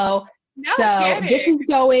 Hello. This is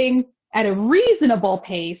going at a reasonable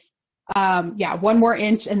pace. One more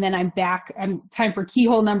inch and then I'm back. Time for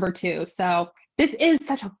keyhole number 2. So this is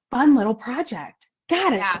such a fun little project.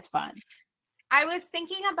 God, it's fun. I was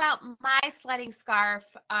thinking about my sledding scarf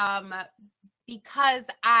because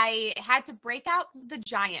I had to break out the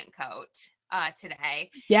giant coat today.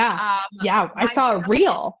 I saw a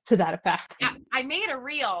reel to that effect. Yeah, I made a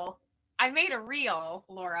reel,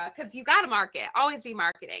 Laura, because you got to market. Always be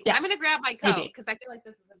marketing. I'm going to grab my coat because I feel like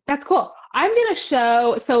this is important. That's cool. I'm going to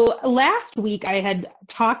show. So last week I had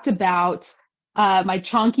talked about my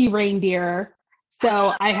chunky reindeer.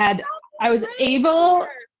 So I was able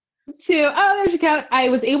to, there's your coat. I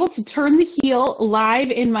was able to turn the heel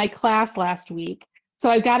live in my class last week.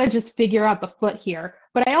 So I've got to just figure out the foot here.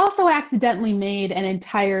 But I also accidentally made an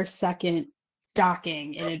entire second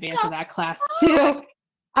stocking in advance of that class too. So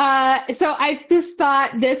I just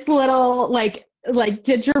thought this little like navy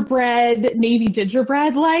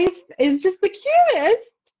gingerbread life is just the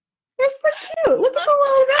cutest. They're so cute. Look at the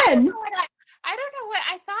little men. I don't know what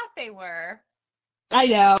I thought they were. I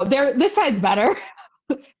know. This side's better.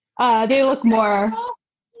 They look more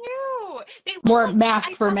cute. They look more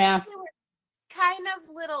mask for mask. Kind of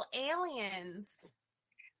little aliens.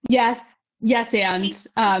 Yes, and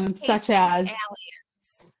such as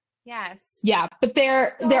aliens. Yes. Yeah, but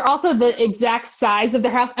they're also the exact size of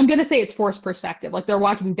their house. I'm gonna say it's forced perspective. Like they're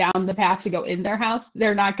walking down the path to go in their house.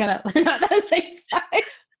 They're not the same size.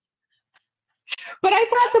 But I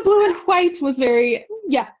thought the blue and white was very,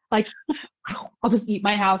 like, I'll just eat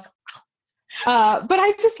my house. But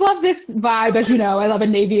I just love this vibe. As you know, I love a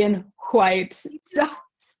navy and white. So you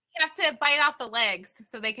have to bite off the legs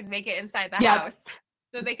so they can make it inside the house.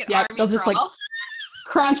 So they can army they'll just crawl. like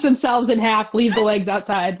crunch themselves in half, leave the legs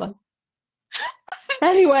outside.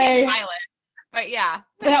 Anyway. But yeah.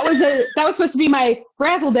 that was supposed to be my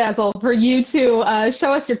razzle dazzle for you to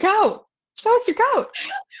show us your coat. Show us your coat.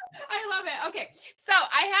 I love it. Okay. So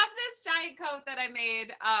I have this giant coat that I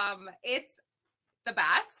made. It's the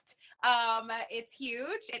best. It's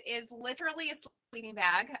huge. It is literally a sleeping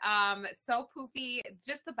bag. So poofy,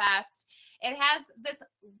 just the best. It has this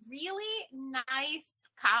really nice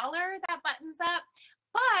collar that buttons up.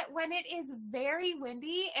 But when it is very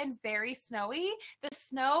windy and very snowy, the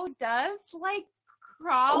snow does like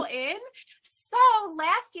crawl in. So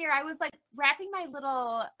last year I was like wrapping my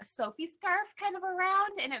little Sophie scarf kind of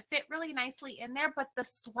around and it fit really nicely in there, but the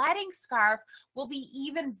sledding scarf will be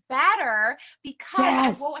even better because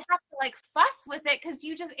I won't have to like fuss with it because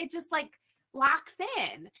it just like locks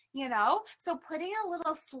in, you know? So putting a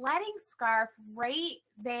little sledding scarf right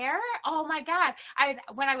there, oh my God. I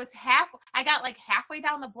got like halfway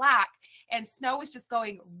down the block and snow was just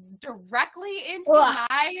going directly into my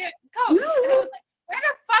coat. And I was like, Where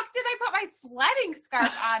the fuck did I put my sledding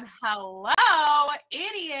scarf on? Hello,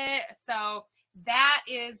 idiot. So that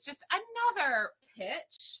is just another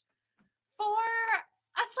pitch for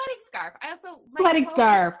a sledding scarf. I also Sledding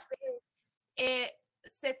scarf. It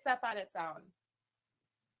sits up on its own.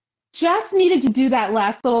 Just needed to do that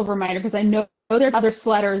last little reminder because I know there's other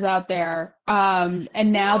sledders out there.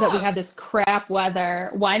 And now that we have this crap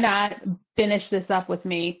weather, why not finish this up with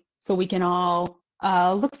me so we can all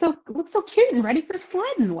look so cute and ready for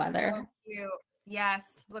sledding weather. So cute. Yes,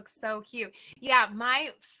 looks so cute. Yeah, my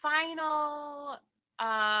final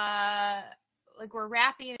like we're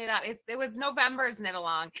wrapping it up. It was November's knit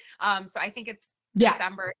along. So I think it's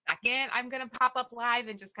December 2nd. I'm gonna pop up live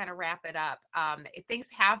and just kind of wrap it up. Things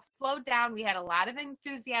have slowed down. We had a lot of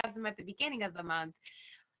enthusiasm at the beginning of the month.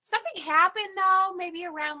 Something happened though, maybe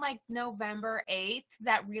around like November 8th,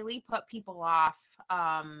 that really put people off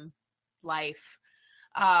life.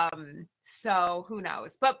 So who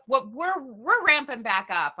knows? But what we're ramping back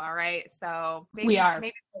up, all right? So maybe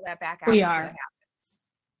pull that back out. We are.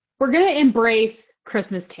 We're gonna embrace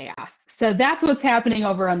Christmas chaos. So that's what's happening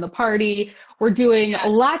over on the party. We're doing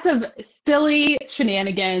lots of silly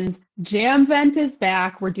shenanigans. Jam Vent is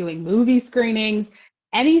back. We're doing movie screenings.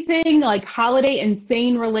 Anything like holiday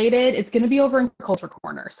insane related, it's going to be over in Culture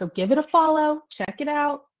Corner. So give it a follow. Check it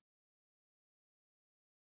out.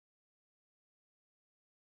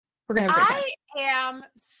 We're going to have a great time. I am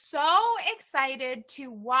so excited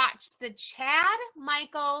to watch the Chad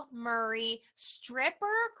Michael Murray stripper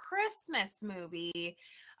Christmas movie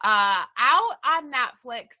out on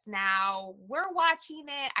Netflix now. We're watching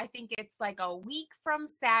it. I think it's like a week from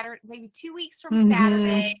Saturday, maybe 2 weeks from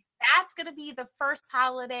Saturday. That's going to be the first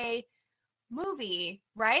holiday movie,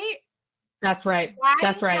 right? That's right.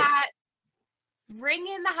 That's right. Bring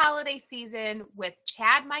in the holiday season with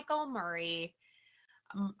Chad Michael Murray.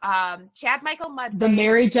 Chad Michael Mudface, the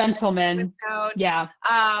Merry Gentleman,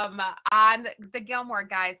 on the Gilmore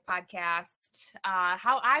Guys podcast.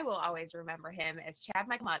 How I will always remember him as Chad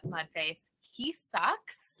Michael Mudface. He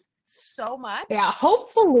sucks so much. Yeah,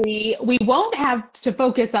 hopefully we won't have to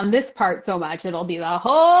focus on this part so much. It'll be the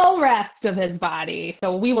whole rest of his body.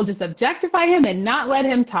 So we will just objectify him and not let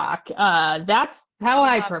him talk. That's how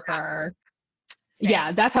I prefer.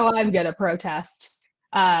 Yeah, that's how I'm gonna protest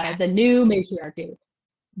the new matriarchy.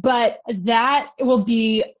 But that will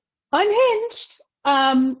be unhinged.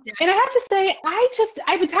 And I have to say,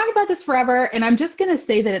 I've been talking about this forever, and I'm just going to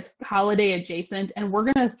say that it's holiday adjacent, and we're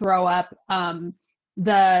going to throw up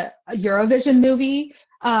the Eurovision movie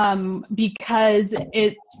because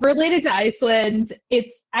it's related to Iceland.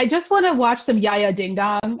 I just want to watch some Yaya Ding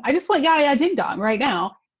Dong. I just want Yaya Ding Dong right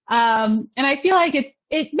now. And I feel like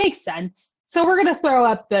it makes sense. So we're going to throw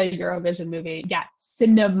up the Eurovision movie. Yeah, a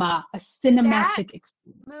cinematic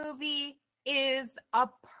experience. Movie is a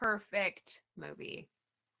perfect movie.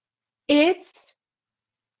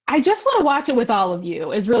 I just want to watch it with all of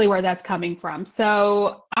you is really where that's coming from.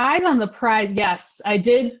 So eyes on the prize. Yes, I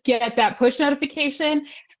did get that push notification.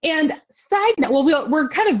 And side note, well, we're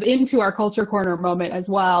kind of into our Culture Corner moment as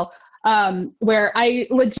well. Where I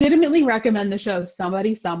legitimately recommend the show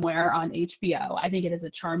Somebody Somewhere on HBO. I think it is a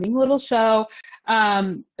charming little show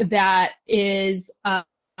that is,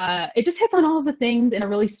 it just hits on all of the things in a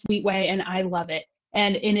really sweet way, and I love it.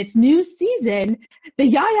 And in its new season, the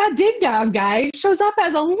Yaya Ding Dong guy shows up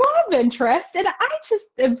as a love interest, and I just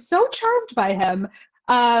am so charmed by him.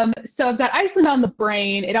 So I've got Iceland on the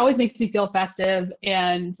brain. It always makes me feel festive,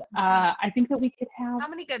 and I think that we could have so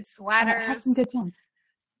many good sweaters. Have some good times.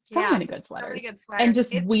 So many good sweaters. So many good sweaters. And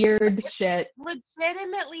just weird shit.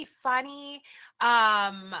 Legitimately funny.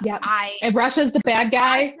 And Russia's the bad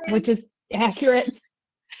guy, which is accurate.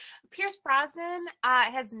 Pierce Brosnan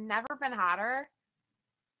has never been hotter.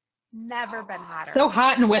 Never been hotter. So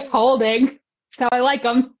hot and withholding. That's how I like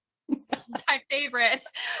him. My favorite.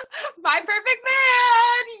 My perfect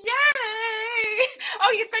man. Yay!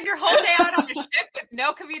 Oh, you spend your whole day out on a ship with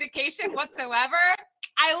no communication whatsoever?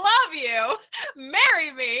 I love you.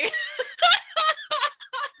 Marry me.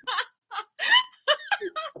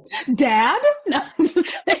 Dad? No. He's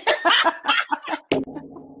terrible.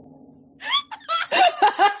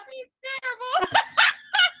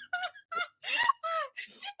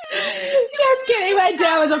 Just kidding. My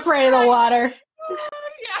dad was afraid of the water.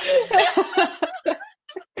 Yeah.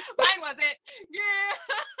 Mine wasn't.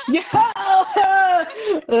 Yeah.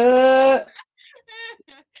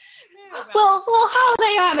 Well,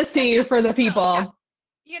 holiday honesty for the people. Yeah.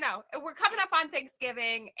 You know, we're coming up on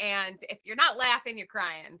Thanksgiving, and if you're not laughing, you're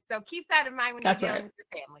crying. So keep that in mind when you're dealing with your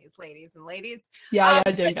families, ladies and ladies. Yeah,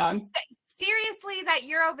 ding dong. Seriously, that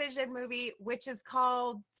Eurovision movie, which is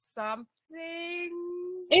called something.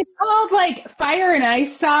 It's called like Fire and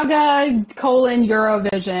Ice Saga :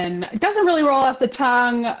 Eurovision. It doesn't really roll off the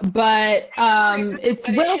tongue, but it's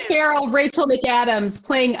Will Ferrell, Rachel McAdams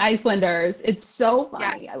playing Icelanders. It's so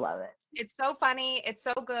funny. I love it. It's so funny. It's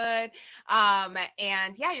so good.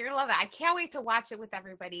 And yeah, you're gonna love it. I can't wait to watch it with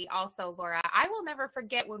everybody. Also, Laura, I will never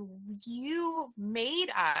forget when you made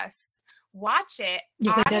us watch it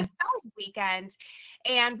on a sewing weekend,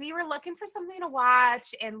 and we were looking for something to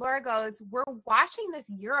watch, and Laura goes, "We're watching this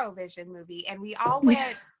Eurovision movie," and we all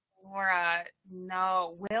went, "Laura,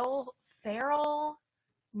 no. Will Ferrell,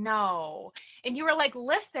 no." And you were like,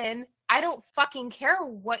 "Listen, I don't fucking care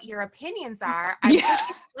what your opinions are. I'm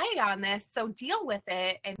pushing play on this, so deal with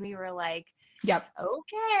it." And we were like, "Yep,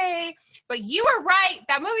 okay." But you were right.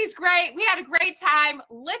 That movie's great. We had a great time.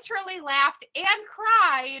 Literally laughed and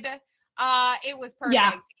cried. It was perfect.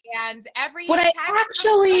 Yeah. And every what time I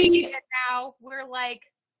actually now we're like,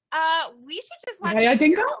 we should just watch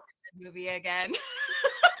the movie again.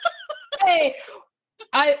 Hey,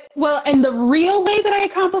 and the real way that I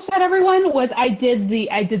accomplished that, everyone, was I did the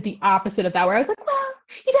opposite of that, where I was like, well,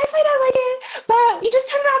 you guys might not like it, but you just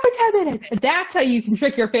turn it off for 10 minutes. That's how you can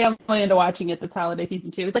trick your family into watching it this holiday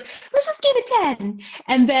season 2. It's like, let's just give it 10.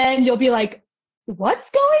 And then you'll be like,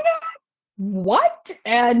 what's going on? What?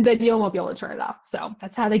 And then you won't be able to turn it off. So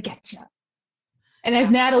that's how they get you. And as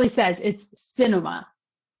Natalie says, it's cinema.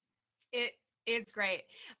 It is great.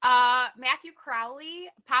 Matthew Crowley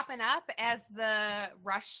popping up as the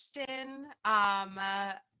Russian.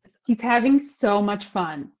 He's having so much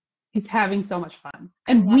fun.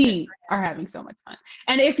 And we are having so much fun.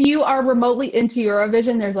 And if you are remotely into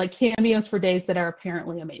Eurovision, there's like cameos for days that are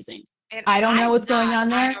apparently amazing. And I don't know what's going on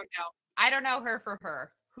there. I don't know her for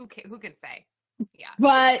her. Who can say? Yeah.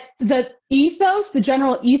 But the ethos, the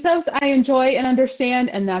general ethos, I enjoy and understand,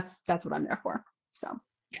 and that's what I'm there for. So.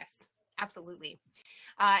 Yes, absolutely.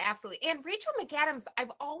 Absolutely. And Rachel McAdams,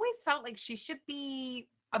 I've always felt like she should be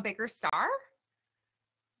a bigger star.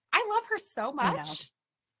 I love her so much.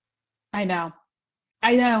 I know.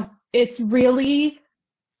 It's really,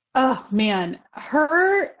 oh man,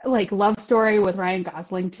 her like love story with Ryan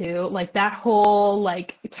Gosling too, like that whole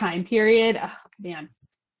like time period. Oh man,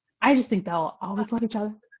 I just think they'll always love each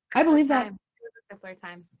other. I believe that. It was a simpler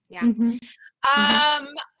time. Yeah. Mm-hmm.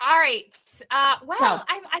 All right. Well,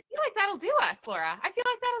 I feel like that'll do us, Laura. I feel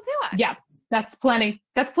like that'll do us. Yeah. That's plenty.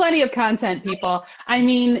 That's plenty of content, people. I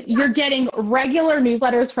mean, you're getting regular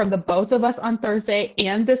newsletters from the both of us on Thursday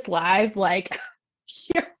and this live. Like,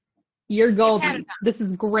 you're golden. This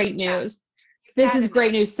is great news. This is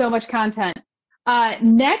great news. So much content.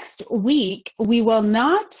 Next week, we will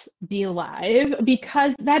not be live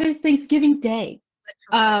because that is Thanksgiving Day.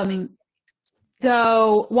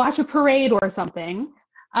 So watch a parade or something.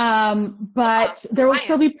 But there will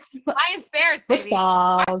still be Lions, Bears, baby.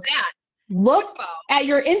 Watch that. Look at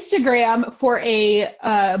your Instagram for a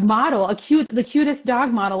model, the cutest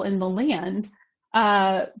dog model in the land,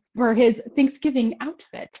 for his Thanksgiving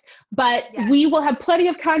outfit. But we will have plenty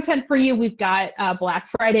of content for you. We've got a Black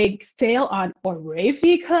Friday sale on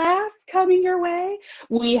Oraefe class coming your way.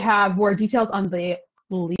 We have more details on the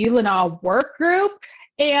Leelanau work group.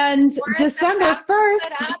 And December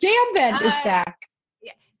 1st, Janvin is back.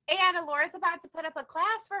 And Laura's about to put up a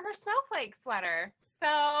class for her snowflake sweater.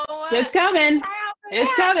 So it's coming.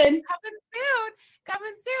 It's coming.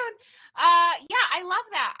 Coming soon. Yeah, I love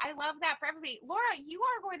that. I love that for everybody. Laura, you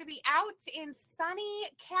are going to be out in sunny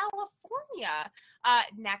California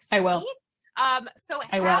next week. I will. So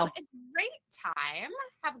have a great time.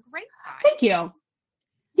 Have a great time. Thank you.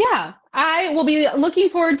 Yeah, I will be looking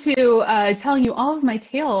forward to telling you all of my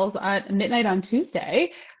tales at midnight on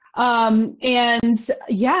Tuesday. And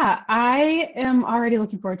yeah, I am already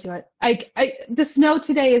looking forward to it. The snow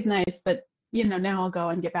today is nice, but now I'll go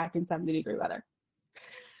and get back in 70-degree weather.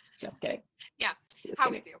 Just kidding. Yeah. How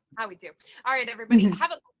we do. All right, everybody.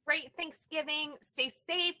 Have a great Thanksgiving. Stay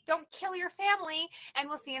safe. Don't kill your family. And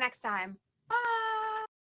we'll see you next time.